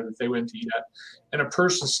over there that they went to eat at, and a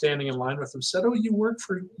person standing in line with them said, "Oh, you work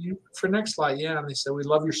for Nextlight?" "Yeah." And they said, "We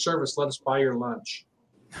love your service. Let us buy your lunch."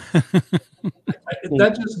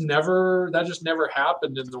 That just never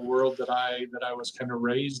happened in the world that I was kind of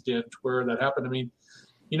raised in, to where that happened. I mean,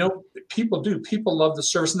 people love the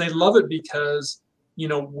service, and they love it because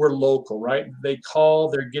we're local, right? They call,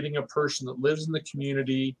 they're getting a person that lives in the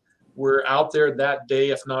community. We're out there that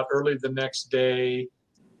day, if not early the next day.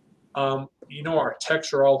 Our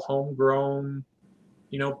techs are all homegrown,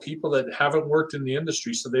 people that haven't worked in the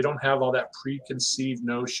industry, so they don't have all that preconceived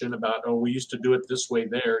notion about, oh, we used to do it this way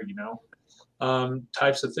there,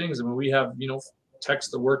 types of things. I mean, we have, techs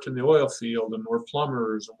that worked in the oil field, and we're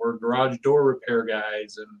plumbers, and we're garage door repair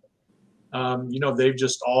guys, and they've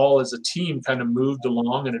just all as a team kind of moved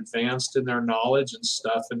along and advanced in their knowledge and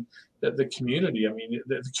stuff. And the community, I mean,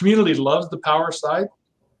 the community loves the power side,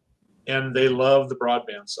 and they love the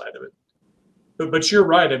broadband side of it. But you're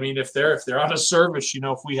right. I mean, if they're out of service,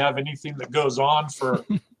 if we have anything that goes on for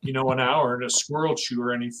an hour, and a squirrel chew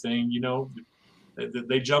or anything,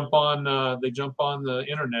 they jump on the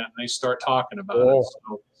internet and they start talking about it.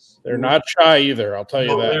 So, they're not shy either, I'll tell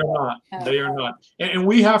you that. They're not. They are not. And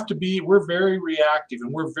we have to be, we're very reactive,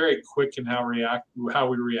 and we're very quick in how we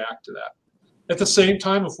react to that. At the same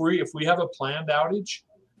time, if we have a planned outage,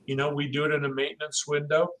 we do it in a maintenance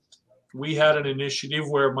window. We had an initiative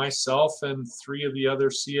where myself and 3 of the other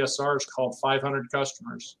CSRs called 500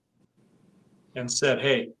 customers and said,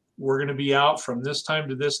 "Hey, we're going to be out from this time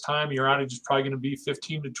to this time. Your outage is probably going to be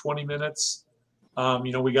 15 to 20 minutes.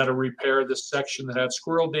 We got to repair this section that had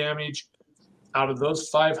squirrel damage." Out of those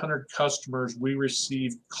 500 customers, we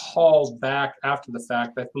received calls back after the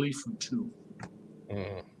fact, I believe, from 2.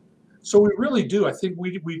 So we really do. I think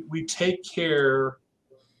we take care.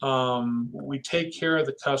 We take care of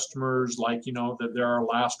the customers, like that they're our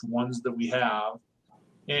last ones that we have,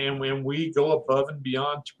 and when we go above and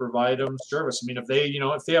beyond to provide them service. I mean, if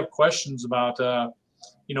they have questions about,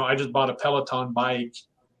 I just bought a Peloton bike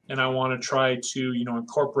and I want to try to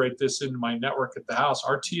incorporate this into my network at the house,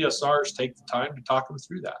 our TSRs take the time to talk them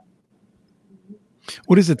through that.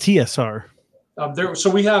 What is a TSR? So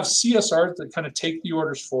we have CSRs that kind of take the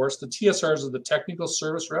orders for us. The TSRs are the technical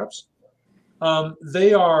service reps.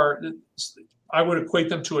 They are, I would equate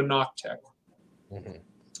them to a NOC tech.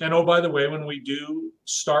 And oh, by the way, when we do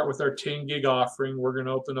start with our 10 gig offering, we're going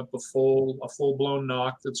to open up a full-blown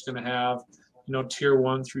NOC that's going to have, tier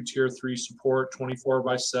 1 through tier 3 support,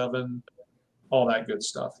 24/7, all that good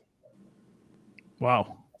stuff.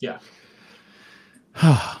 Wow. Yeah.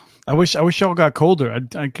 I wish y'all got colder.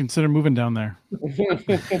 I'd consider moving down there.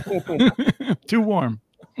 Too warm.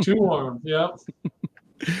 Too warm. Yeah.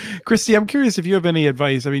 Christy, I'm curious if you have any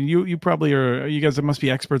advice. I mean, you probably are. You guys must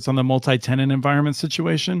be experts on the multi-tenant environment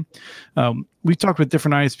situation. We've talked with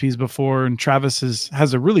different ISPs before, and Travis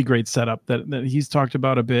has a really great setup that he's talked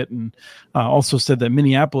about a bit, and also said that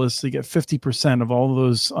Minneapolis, they get 50% of all of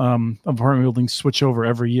those apartment buildings switch over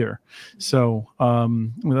every year. So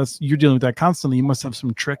you're dealing with that constantly. You must have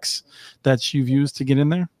some tricks that you've used to get in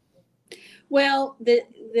there. Well, the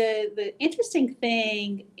interesting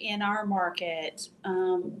thing in our market,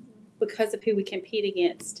 because of who we compete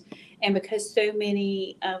against, and because so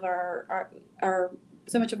many of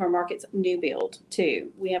so much of our market's new build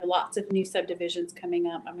too. We have lots of new subdivisions coming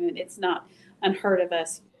up. I mean, it's not unheard of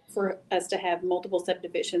for us to have multiple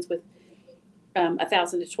subdivisions with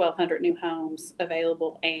 1,000 to 1,200 new homes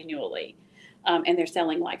available annually, and they're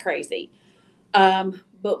selling like crazy.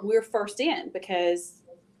 But we're first in because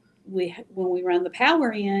when we run the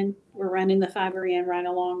power in, we're running the fiber in right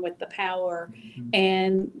along with the power,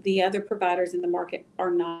 and the other providers in the market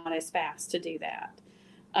are not as fast to do that.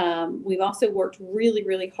 We've also worked really,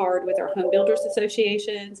 really hard with our home builders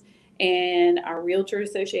associations and our realtor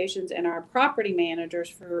associations and our property managers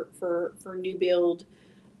for new build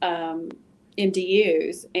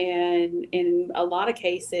MDUs, and in a lot of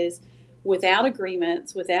cases, without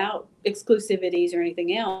agreements, without exclusivities or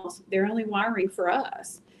anything else, they're only wiring for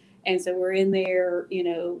us. And so we're in there,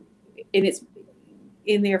 and it's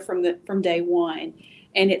in there from day one,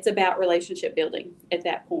 and it's about relationship building at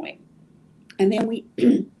that point. And then we,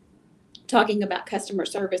 talking about customer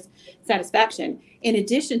service satisfaction, in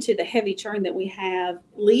addition to the heavy churn that we have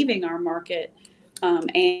leaving our market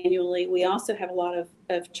annually, we also have a lot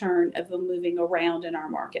of churn of them moving around in our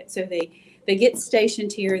market. So they get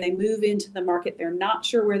stationed here, they move into the market, they're not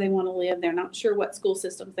sure where they want to live, they're not sure what school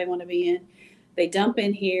systems they want to be in. They dump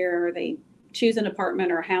in here, they choose an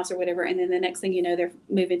apartment or a house or whatever, and then the next thing you know, they're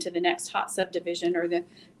moving to the next hot subdivision or the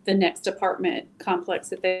next apartment complex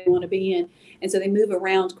that they want to be in. And so they move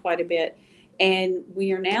around quite a bit. And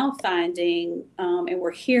we are now finding, and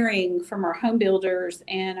we're hearing from our home builders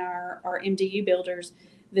and our MDU builders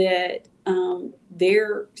that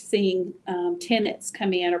they're seeing tenants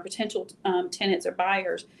come in, or potential tenants or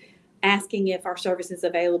buyers asking if our service is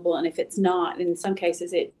available, and if it's not, in some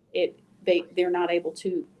cases they're not able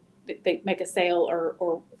to they make a sale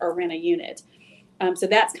or rent a unit. So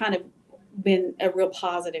that's kind of been a real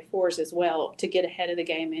positive for us as well, to get ahead of the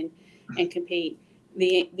game and compete.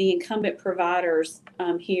 The incumbent providers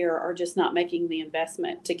here are just not making the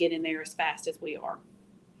investment to get in there as fast as we are,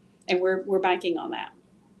 and we're banking on that.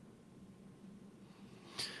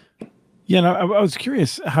 Yeah, no, I was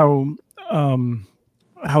curious how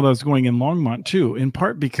that's going in Longmont too, in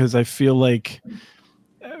part because I feel like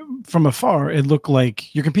from afar, it looked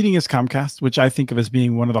like you're competing against Comcast, which I think of as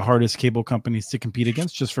being one of the hardest cable companies to compete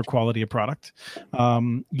against, just for quality of product.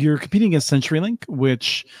 You're competing against CenturyLink,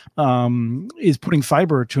 which is putting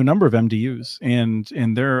fiber to a number of MDUs, and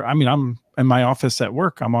I'm in my office at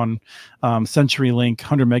work. I'm on CenturyLink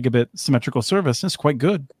 100 megabit symmetrical service. It's quite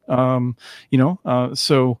good.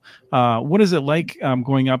 So what is it like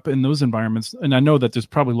going up in those environments? And I know that there's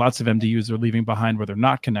probably lots of MDUs that are leaving behind where they're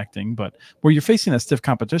not connecting, but where you're facing that stiff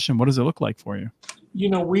competition, what does it look like for you?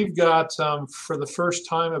 We've got, for the first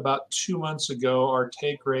time about 2 months ago, our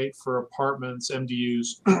take rate for apartments,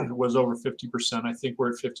 MDUs, was over 50%. I think we're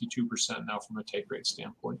at 52% now from a take rate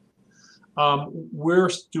standpoint. We're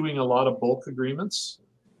doing a lot of bulk agreements.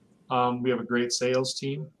 We have a great sales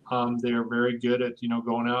team. They are very good at,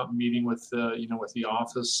 going out and meeting with the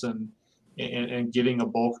office and getting a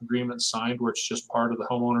bulk agreement signed, where it's just part of the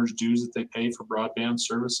homeowner's dues that they pay for broadband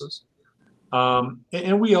services.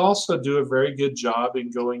 And we also do a very good job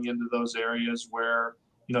in going into those areas where,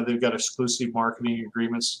 they've got exclusive marketing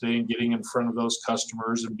agreements today, and getting in front of those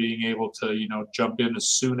customers and being able to, jump in as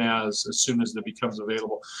soon as it becomes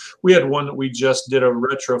available. We had one that we just did a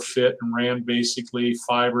retrofit and ran basically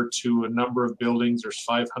fiber to a number of buildings. There's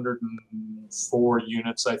 504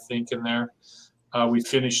 units, I think, in there. We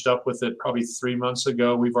finished up with it probably 3 months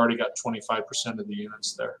ago. We've already got 25% of the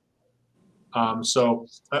units there. So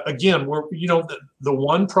again, we're, the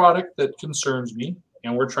one product that concerns me,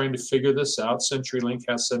 and we're trying to figure this out. CenturyLink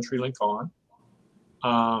has CenturyLink on.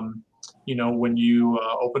 When you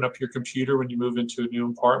open up your computer, when you move into a new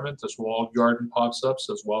apartment, this walled garden pops up,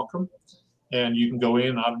 says welcome. And you can go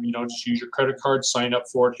in, just use your credit card, sign up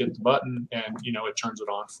for it, hit the button, and, it turns it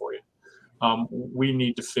on for you. We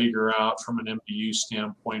need to figure out from an MDU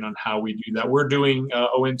standpoint on how we do that. We're doing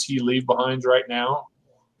ONT leave behinds right now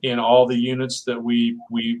in all the units that we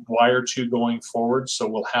wire to going forward. So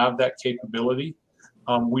we'll have that capability.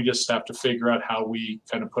 We just have to figure out how we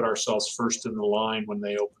kind of put ourselves first in the line when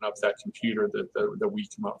they open up that computer, that we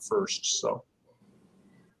come up first. So.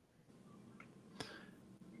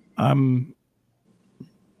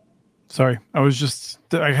 Sorry,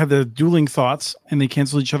 I had the dueling thoughts and they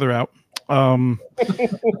canceled each other out. I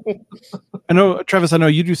know, Travis,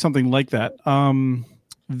 you do something like that. Are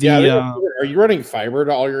you running fiber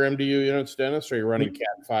to all your MDU units, Dennis, or are you running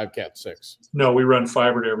Cat 5, Cat 6? No, we run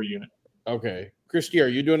fiber to every unit. Okay. Christy, are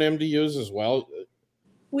you doing MDUs as well?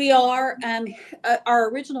 We are. Our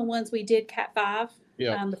original ones, we did Cat 5.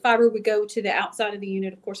 Yeah. The fiber would go to the outside of the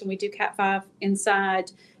unit, of course, and we do Cat 5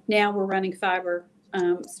 inside. Now we're running fiber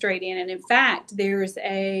straight in. And in fact, there's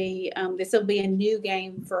this will be a new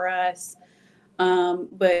game for us,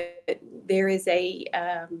 but there is a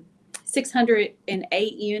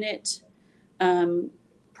 608 unit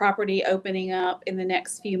property opening up in the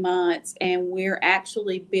next few months, and we're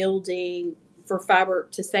actually building for fiber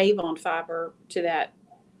to save on fiber to that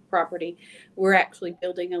property. We're actually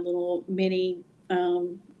building a little mini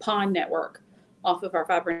pond network off of our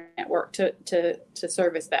fiber network to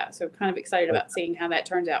service that. So kind of excited about seeing how that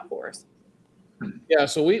turns out for us. Yeah,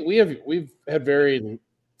 so we've had very,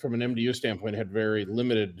 from an MDU standpoint, had very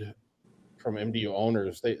limited from MDU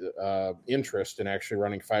owners interest in actually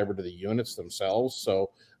running fiber to the units themselves.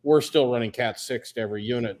 So we're still running Cat 6 to every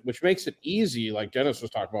unit, which makes it easy, like Dennis was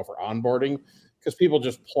talking about, for onboarding, because people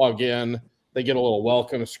just plug in, they get a little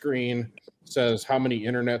welcome screen, says how many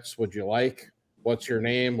internets would you like, what's your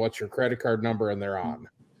name, what's your credit card number, and they're on.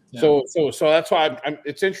 Yeah. So that's why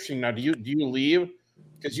it's interesting. Now, do you leave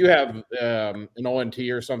because you have an ONT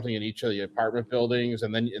or something in each of the apartment buildings,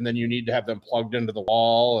 and then you need to have them plugged into the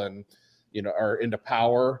wall and or into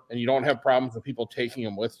power, and you don't have problems with people taking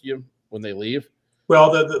them with you when they leave? Well,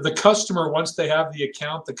 the customer, once they have the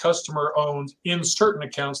account, the customer owns, in certain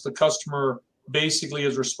accounts, the customer basically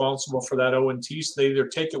is responsible for that ONT. So they either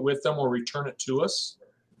take it with them or return it to us.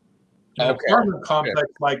 In an apartment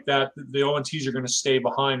complex like that, the ONTs are going to stay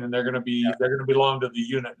behind, and they're going to belong to the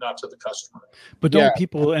unit, not to the customer. But don't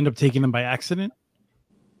people end up taking them by accident?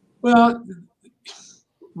 Well,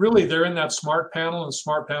 really, they're in that smart panel, and the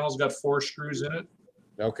smart panel's got 4 screws in it.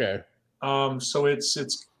 Okay. So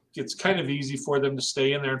it's kind of easy for them to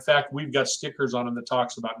stay in there. In fact, we've got stickers on them that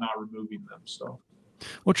talks about not removing them. So.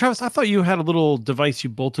 Well, Travis, I thought you had a little device you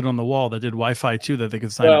bolted on the wall that did Wi-Fi too that they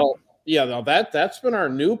could sign up. Yeah, no, that's been our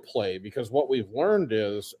new play, because what we've learned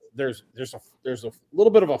is there's a little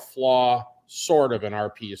bit of a flaw sort of in our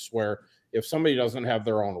piece where if somebody doesn't have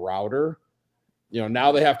their own router,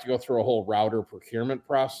 now they have to go through a whole router procurement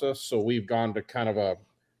process. So we've gone to kind of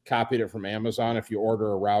copied it from Amazon. If you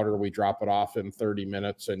order a router, we drop it off in 30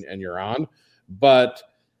 minutes and you're on. But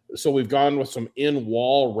so we've gone with some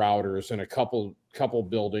in-wall routers in a couple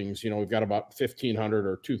buildings. We've got about 1,500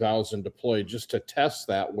 or 2,000 deployed just to test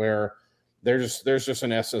that, where there's just an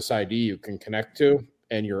SSID you can connect to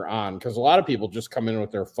and you're on. Because a lot of people just come in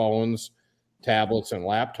with their phones, tablets, and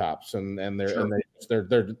laptops, and they're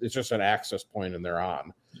it's just an access point and they're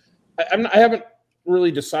on. I haven't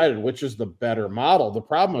really decided which is the better model. The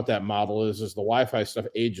problem with that model is the Wi-Fi stuff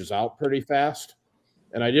ages out pretty fast,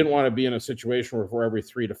 and I didn't want to be in a situation where for every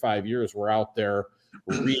 3 to 5 years we're out there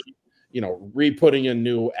re-putting in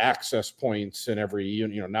new access points in every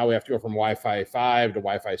unit. Now we have to go from Wi-Fi 5 to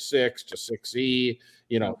Wi-Fi 6 to 6E.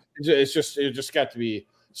 It just got to be.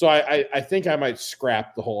 So I think I might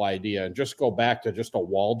scrap the whole idea and just go back to just a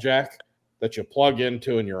wall jack that you plug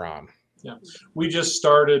into and you're on. Yeah, we just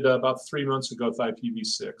started about 3 months ago with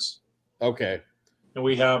IPv6. Okay. And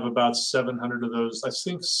we have about 700 of those. I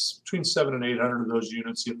think between 700 and 800 of those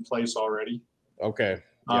units in place already. Okay.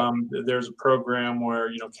 There's a program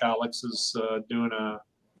where Calix is doing a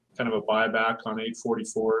kind of a buyback on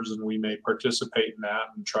 844s, and we may participate in that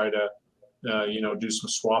and try to do some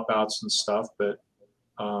swap outs and stuff. But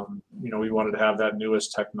we wanted to have that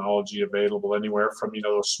newest technology available anywhere from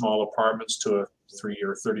those small apartments to a 3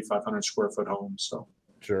 or 3,500 square foot home. So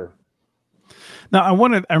sure. Now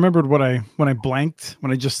I remembered when I blanked,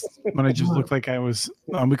 when I just looked like I was,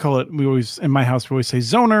 we always, in my house, we always say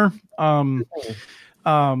zoner.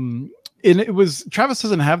 And it was, Travis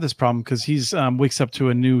doesn't have this problem because he's wakes up to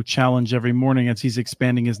a new challenge every morning as he's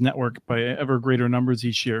expanding his network by ever greater numbers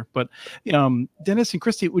each year. But Dennis and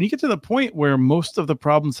Christy, when you get to the point where most of the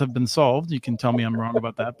problems have been solved, you can tell me I'm wrong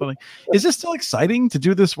about that, but is it still exciting to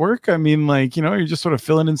do this work? I mean, you're just sort of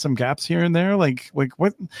filling in some gaps here and there. Like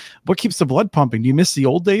what keeps the blood pumping? Do you miss the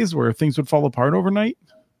old days where things would fall apart overnight?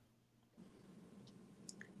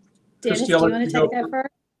 Dennis, do you want to take that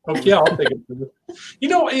first? Okay, I'll take it.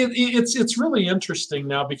 It's really interesting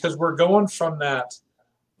now because we're going from that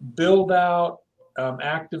build out,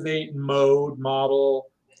 activate mode model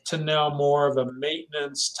to now more of a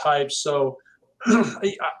maintenance type. So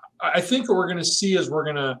I think what we're going to see is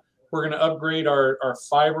we're going to upgrade our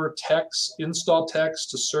fiber techs, install techs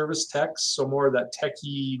to service techs, so more of that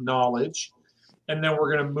techie knowledge. And then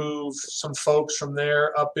we're going to move some folks from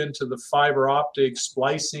there up into the fiber optic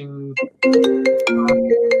splicing.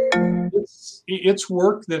 It's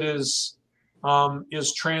work that is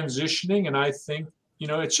transitioning, and I think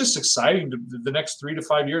it's just exciting. The next 3 to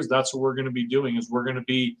 5 years, that's what we're going to be doing. Is we're going to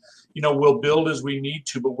be, we'll build as we need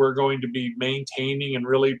to, but we're going to be maintaining and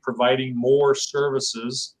really providing more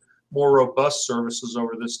services, more robust services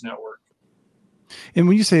over this network. And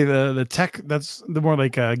when you say the tech, that's the more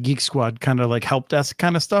like a Geek Squad kind of like help desk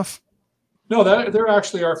kind of stuff. No, they're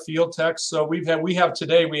actually our field techs. So we have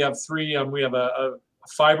 3. We have a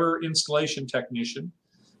fiber installation technician.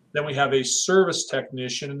 Then we have a service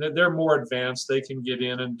technician, and they're more advanced. They can get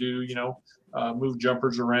in and do move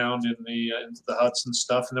jumpers around into the huts and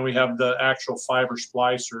stuff. And then we have the actual fiber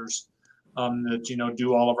splicers that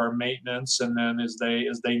do all of our maintenance. And then as they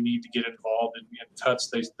need to get involved in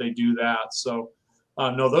cuts, they do that. So.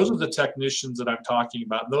 No, those are the technicians that I'm talking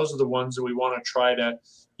about. And those are the ones that we want to try to,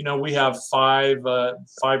 we have 5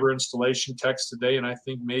 fiber installation techs today. And I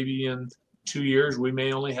think maybe in 2 years, we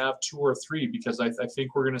may only have 2 or 3 because I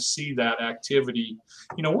think we're going to see that activity.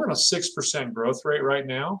 We're on a 6% growth rate right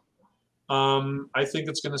now. I think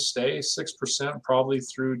it's going to stay 6% probably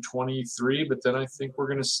through 23, but then I think we're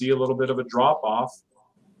going to see a little bit of a drop off.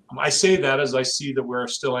 I say that as I see that we're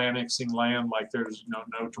still annexing land like there's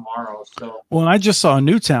no tomorrow. So well, I just saw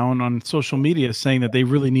Newtown on social media saying that they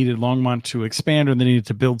really needed Longmont to expand, or they needed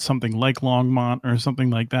to build something like Longmont or something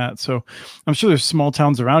like that. So I'm sure there's small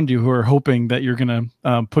towns around you who are hoping that you're going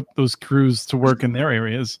to put those crews to work in their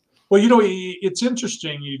areas. Well, it's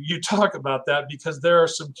interesting you talk about that, because there are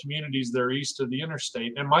some communities that are east of the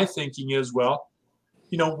interstate, and my thinking is, well,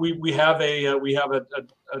 we have a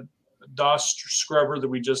DOS scrubber that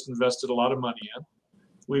we just invested a lot of money in.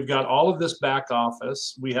 We've got all of this back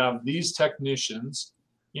office. We have these technicians.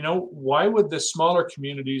 Why would the smaller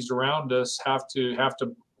communities around us have to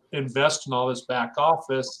invest in all this back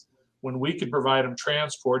office when we could provide them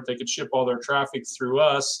transport? They could ship all their traffic through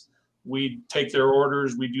us. We take their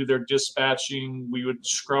orders, we do their dispatching, we would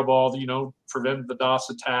scrub all prevent the DOS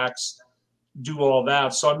attacks, do all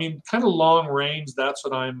that. So, kind of long range, that's what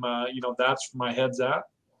that's where my head's at,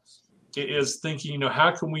 is thinking, how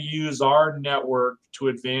can we use our network to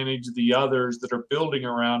advantage the others that are building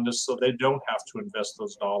around us, so they don't have to invest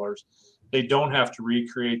those dollars. They don't have to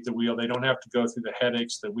recreate the wheel. They don't have to go through the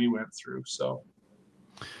headaches that we went through. So,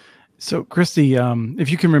 Christy, if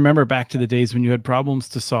you can remember back to the days when you had problems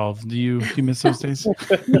to solve, do you miss those days?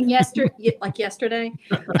 Yesterday,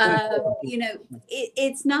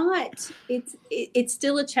 it's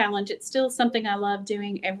still a challenge. It's still something I love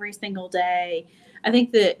doing every single day. I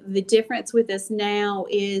think that the difference with us now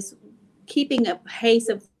is keeping a pace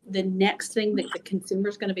of the next thing that the consumer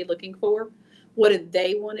is going to be looking for. What do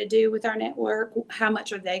they want to do with our network? How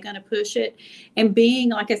much are they going to push it? And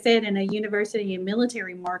being, like I said, in a university and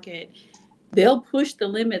military market, they'll push the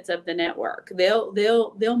limits of the network.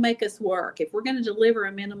 They'll make us work. If we're going to deliver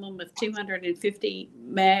a minimum of 250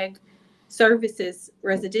 meg services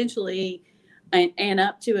residentially and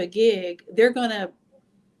up to a gig, they're going to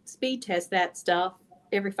speed test that stuff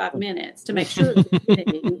every 5 minutes to make sure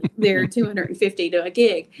they're 250 to a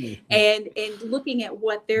gig, and looking at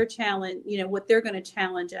what their challenge, what they're going to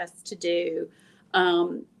challenge us to do,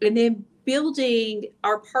 and then building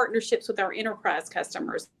our partnerships with our enterprise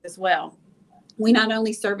customers as well. We not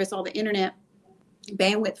only service all the internet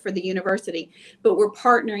bandwidth for the university, but we're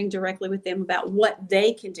partnering directly with them about what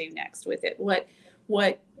they can do next with it, what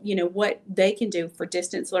they can do for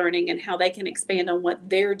distance learning, and how they can expand on what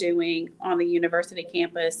they're doing on the university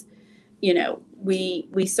campus.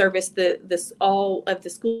 We service all of the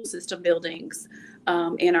school system buildings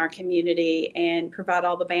in our community and provide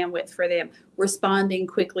all the bandwidth for them, responding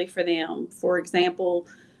quickly for them. For example,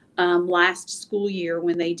 last school year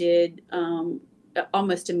when they did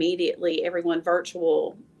almost immediately everyone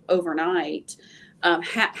virtual overnight,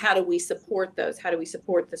 how do we support those? How do we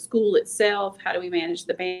support the school itself? How do we manage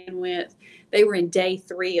the bandwidth? They were in day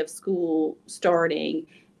 3 of school starting,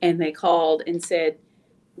 and they called and said,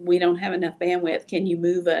 we don't have enough bandwidth. Can you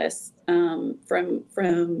move us from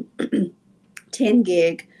 10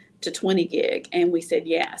 gig to 20 gig? And we said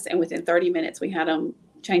yes. And within 30 minutes, we had them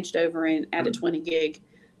changed over and added 20 gig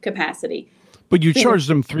capacity. But you charged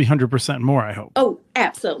them 300% more, I hope. Oh,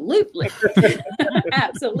 absolutely.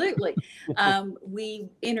 Absolutely. We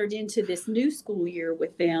entered into this new school year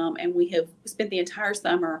with them, and we have spent the entire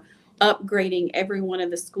summer upgrading every one of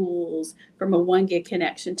the schools from a 1 gig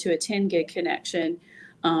connection to a 10 gig connection,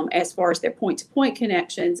 as far as their point-to-point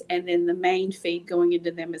connections. And then the main feed going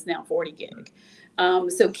into them is now 40 gig.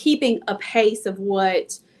 So keeping a pace of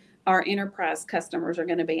what our enterprise customers are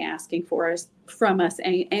going to be asking from us,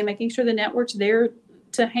 and making sure the network's there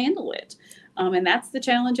to handle it. And that's the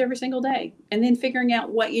challenge every single day. And then figuring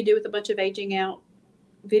out what you do with a bunch of aging out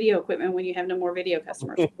video equipment when you have no more video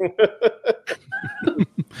customers.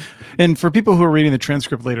 And for people who are reading the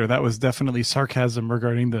transcript later, that was definitely sarcasm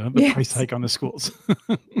regarding the price hike on the schools.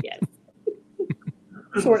 Yes.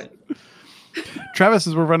 Sort of. Travis,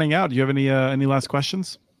 as we're running out, do you have any last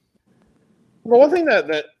questions? Well, one thing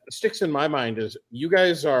that sticks in my mind is you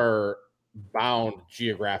guys are bound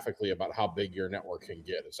geographically about how big your network can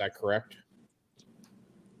get. Is that correct?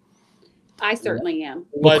 I certainly am.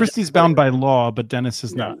 Well, Christy's bound by law, but Dennis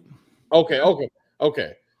is not. Okay.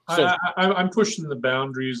 So I'm pushing the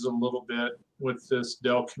boundaries a little bit with this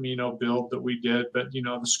Del Camino build that we did, but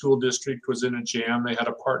the school district was in a jam. They had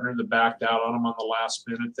a partner that backed out on them on the last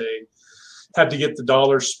minute. They had to get the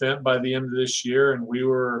dollars spent by the end of this year, and we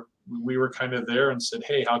were kind of there and said,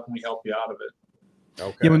 hey, how can we help you out of it?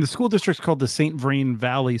 Okay. Yeah, when the school district's called the St. Vrain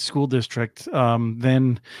Valley School District,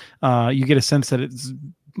 then you get a sense that its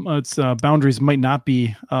boundaries might not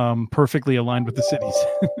be perfectly aligned with the cities.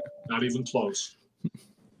 Not even close.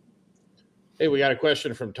 Hey, we got a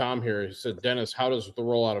question from Tom here. He said, Dennis, how does the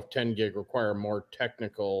rollout of 10 gig require more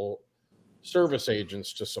technical service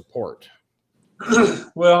agents to support?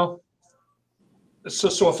 Well,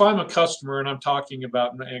 so if I'm a customer and I'm talking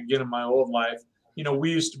about, again, in my old life,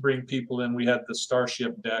 we used to bring people in. We had the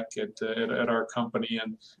Starship deck at our company,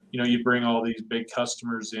 and you'd bring all these big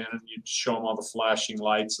customers in, and you'd show them all the flashing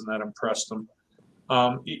lights, and that impressed them.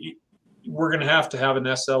 we're going to have an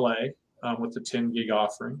SLA with the 10 gig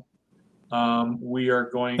offering. We are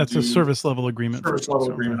going That's a service level agreement. Service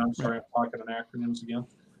level agreement. I'm sorry, I'm talking in acronyms again.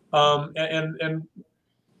 And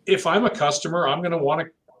if I'm a customer, I'm going to want to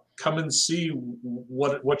come and see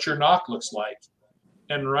what your NOC looks like.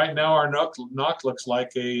 And right now, our NOC looks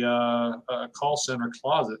like a call center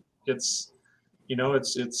closet. It's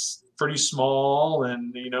pretty small,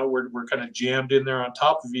 and we're kind of jammed in there on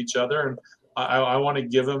top of each other. And I want to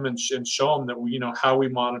give them and show them that we how we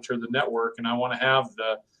monitor the network, and I want to have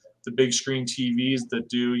the big screen TVs that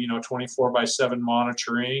do 24/7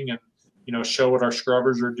 monitoring, and show what our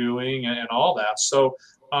scrubbers are doing and all that. So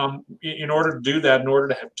in order to do that, in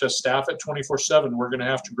order to staff it 24/7, we're going to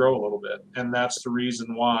have to grow a little bit, and that's the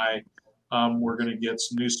reason why we're going to get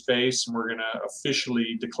some new space, and we're going to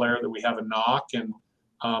officially declare that we have a NOC and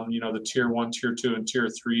the tier 1, tier 2, and tier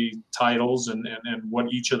 3 titles, and what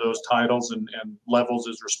each of those titles and levels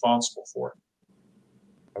is responsible for.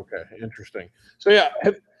 Okay, interesting. So yeah,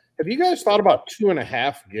 have you guys thought about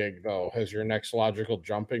 2.5 gig though as your next logical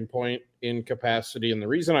jumping point in capacity? And the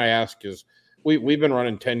reason I ask is we've been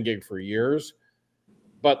running 10 gig for years,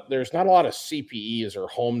 but there's not a lot of CPEs or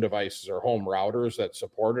home devices or home routers that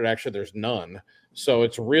support it. Actually, there's none. So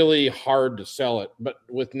it's really hard to sell it. But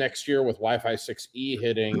with next year, with Wi-Fi 6E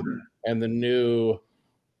hitting and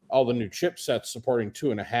all the new chipsets supporting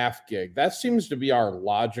 2.5 gig, that seems to be our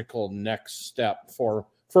logical next step for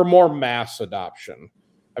more mass adoption.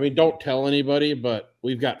 I mean, don't tell anybody, but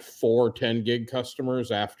we've got 4 10 gig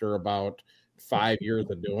customers after about 5 years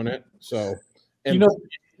of doing it. So, and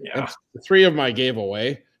 3 of them I gave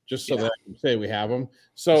away just so that I can say we have them.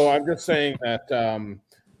 So I'm just saying that,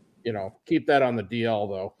 keep that on the DL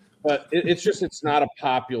though. But it's not a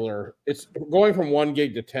popular. It's going from 1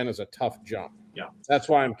 gig to 10 is a tough jump. Yeah, that's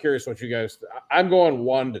why I'm curious what you guys. I'm going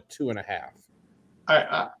 1 to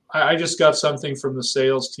 2.5. I just got something from the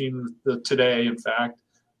sales team today, in fact,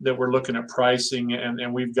 that we're looking at pricing,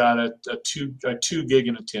 and we've got a 2 gig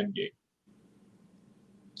and a 10 gig.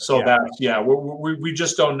 So we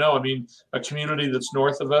just don't know. I mean, a community that's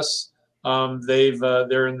north of us,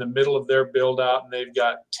 they're in the middle of their build out, and they've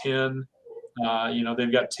got 10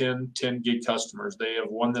 gig customers. They have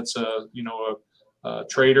one that's a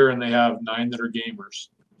trader, and they have 9 that are gamers.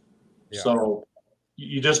 Yeah. So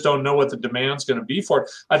you just don't know what the demand's going to be for it.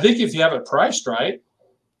 I think if you have it priced right,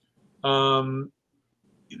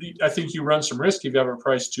 I think you run some risk if you have a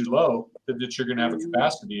price too low that you're going to have a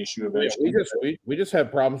capacity issue eventually. Yeah, we just had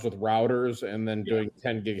problems with routers and then doing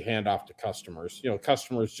 10 gig handoff to customers.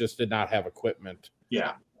 Customers just did not have equipment.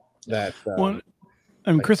 Yeah. That.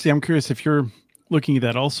 Christy, I'm curious if you're looking at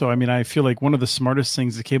that also. I mean, I feel like one of the smartest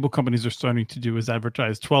things the cable companies are starting to do is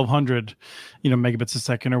advertise 1,200, megabits a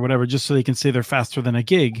second or whatever, just so they can say they're faster than a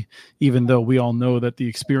gig, even though we all know that the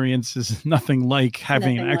experience is nothing like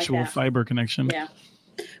having an actual fiber connection. Yeah.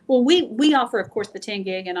 Well, we offer, of course, the 10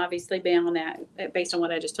 gig, and obviously beyond that, based on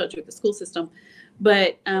what I just told you with the school system,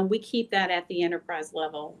 but we keep that at the enterprise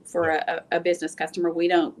level for a business customer. We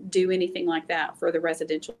don't do anything like that for the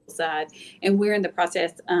residential side, and we're in the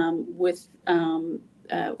process with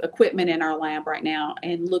equipment in our lab right now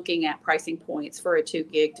and looking at pricing points for a 2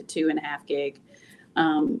 gig to 2.5 gig,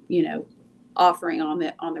 offering on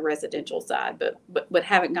the residential side, but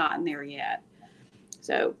haven't gotten there yet.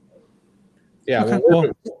 So. Yeah, okay.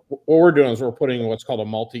 What we're doing is we're putting what's called a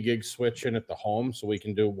multi-gig switch in at the home, so we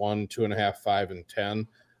can do 1, 2.5, 5, and 10.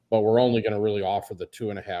 But we're only going to really offer the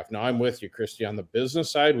 2.5. Now, I'm with you, Christy. On the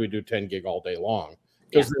business side, we do 10 gig all day long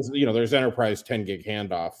because there's enterprise 10 gig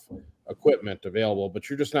handoff equipment available, but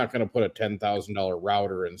you're just not going to put a $10,000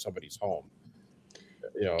 router in somebody's home.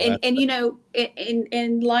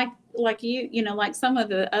 Like some of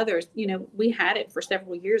the others, we had it for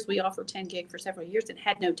several years. We offered 10 gig for several years and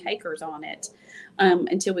had no takers on it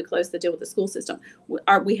until we closed the deal with the school system.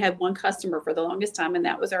 We had one customer for the longest time, and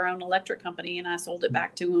that was our own electric company, and I sold it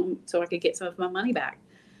back to them so I could get some of my money back.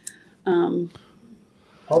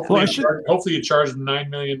 Hopefully you charge them $9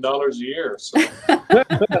 million a year. So.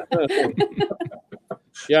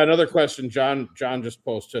 Yeah, another question John just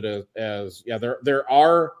posted as there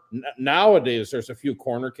are nowadays there's a few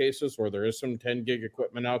corner cases where there is some 10 gig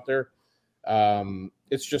equipment out there.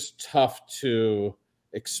 It's just tough to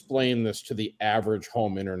explain this to the average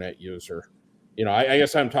home internet user. I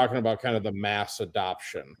guess I'm talking about kind of the mass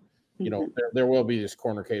adoption. There will be these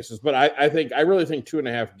corner cases, but I really think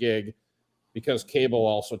 2.5 gig, because cable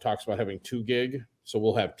also talks about having 2 gig, so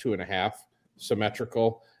we'll have 2.5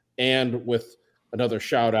 symmetrical, and with another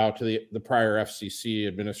shout out to the prior FCC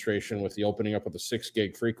administration with the opening up of the 6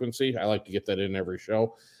 gig frequency. I like to get that in every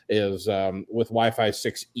show. Is with Wi-Fi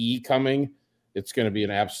 6E coming, it's going to be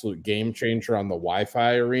an absolute game changer on the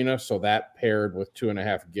Wi-Fi arena. So that paired with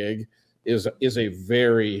 2.5 gig is a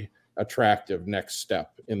very attractive next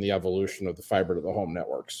step in the evolution of the fiber to the home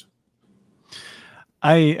networks.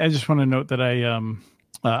 I just want to note that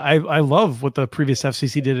I love what the previous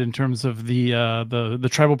FCC did in terms of the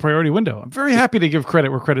tribal priority window. I'm very happy to give credit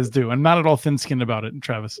where credit is due. I'm not at all thin-skinned about it,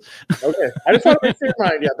 Travis. Okay, I just want to make sure in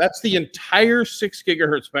mind, that's the entire 6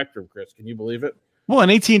 gigahertz spectrum, Chris. Can you believe it? Well,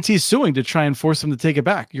 and AT&T is suing to try and force them to take it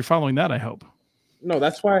back. You're following that, I hope. No,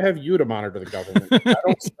 that's why I have you to monitor the government. I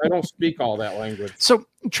don't speak all that language. So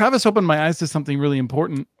Travis opened my eyes to something really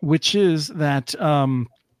important, which is that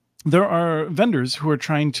there are vendors who are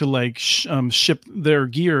trying to ship their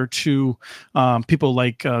gear to people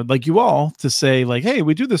like you all to say like, hey,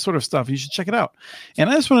 we do this sort of stuff. You should check it out. And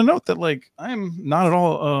I just want to note that I'm not at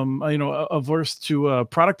all averse to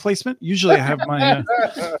product placement. Usually I have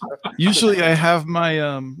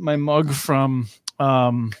my my mug from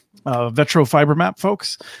Vetro Fiber Map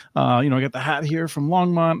folks. I got the hat here from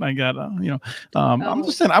Longmont. I got I'm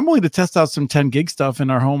just saying I'm willing to test out some 10 gig stuff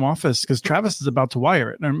in our home office because Travis is about to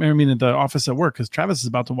wire it. I mean at the office at work because Travis is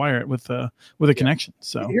about to wire it with a connection.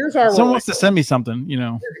 So here's our someone wants to send me something,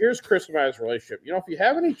 Here's Chris and I's relationship. If you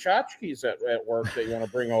have any tchotchkes at work that you want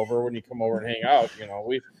to bring over when you come over and hang out,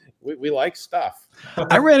 we like stuff.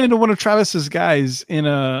 I ran into one of Travis's guys in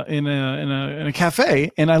a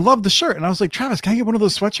cafe, and I loved the shirt. And I was like, Travis, can I get one of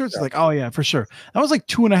those sweatshirts? He's like, oh yeah, for sure. That was like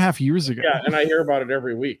 2.5 years ago. Yeah, and I hear about it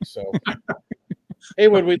every week. So, hey,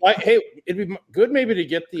 it'd be good maybe to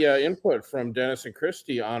get the input from Dennis and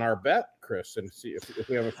Christy on our bet, Chris, and see if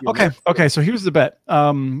we have a few. Okay. So here's the bet.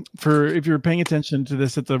 For if you're paying attention to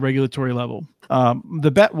this at the regulatory level,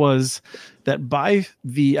 the bet was that by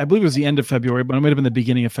I believe it was the end of February, but it might have been the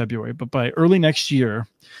beginning of February. But by early next year,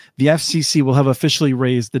 the FCC will have officially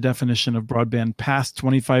raised the definition of broadband past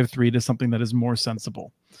 25.3 to something that is more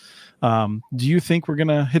sensible. Do you think we're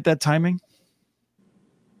gonna hit that timing?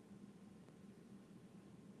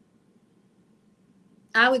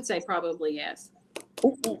 I would say probably yes.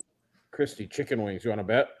 Ooh. Christy, chicken wings. You want to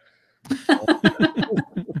bet?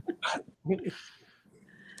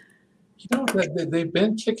 They've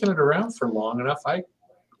been kicking it around for long enough. I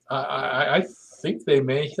think they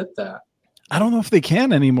may hit that. I don't know if they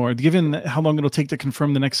can anymore, given how long it'll take to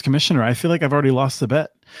confirm the next commissioner. I feel like I've already lost the bet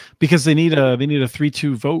because they need a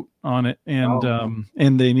 3-2 vote on it, and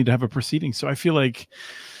they need to have a proceeding. So I feel like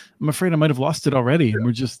I'm afraid I might have lost it already, and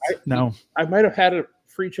we're just now. I might have had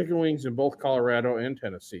free chicken wings in both Colorado and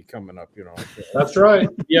Tennessee coming up. That's right.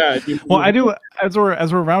 Yeah. Well, I do. As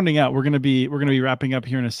we're rounding out, we're gonna be wrapping up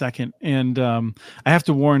here in a second, and I have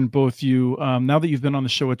to warn both you. Now that you've been on the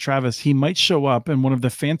show with Travis, he might show up in one of the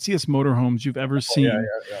fanciest motorhomes you've ever seen.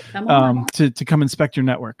 To come inspect your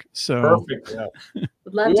network. So perfect.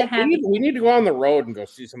 Would love to have. We need to go on the road and go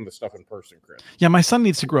see some of the stuff in person, Chris. Yeah, my son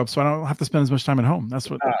needs to grow up, so I don't have to spend as much time at home. That's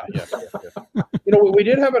what. Yes. We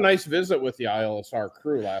did have a nice visit with the ILSR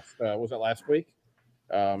crew last week?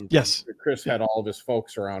 Yes. Chris had all of his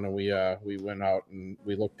folks around, and we went out and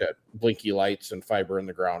we looked at blinky lights and fiber in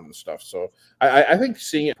the ground and stuff. So I think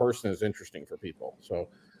seeing it in person is interesting for people. So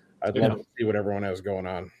I'd love to see what everyone has going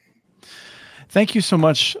on. Thank you so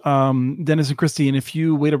much, Dennis and Christy. And if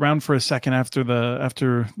you wait around for a second after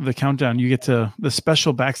the countdown, you get to the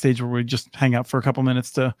special backstage where we just hang out for a couple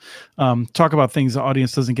minutes to talk about things the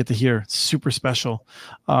audience doesn't get to hear. It's super special.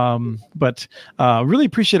 But really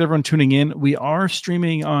appreciate everyone tuning in. We are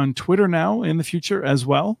streaming on Twitter now in the future as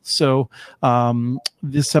well. So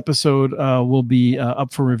this episode will be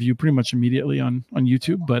up for review pretty much immediately on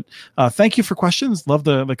YouTube. But thank you for questions. Love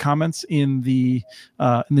the comments in the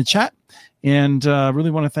chat. And really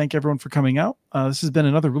want to thank everyone for coming out. This has been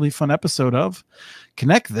another really fun episode of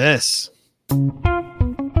Connect This.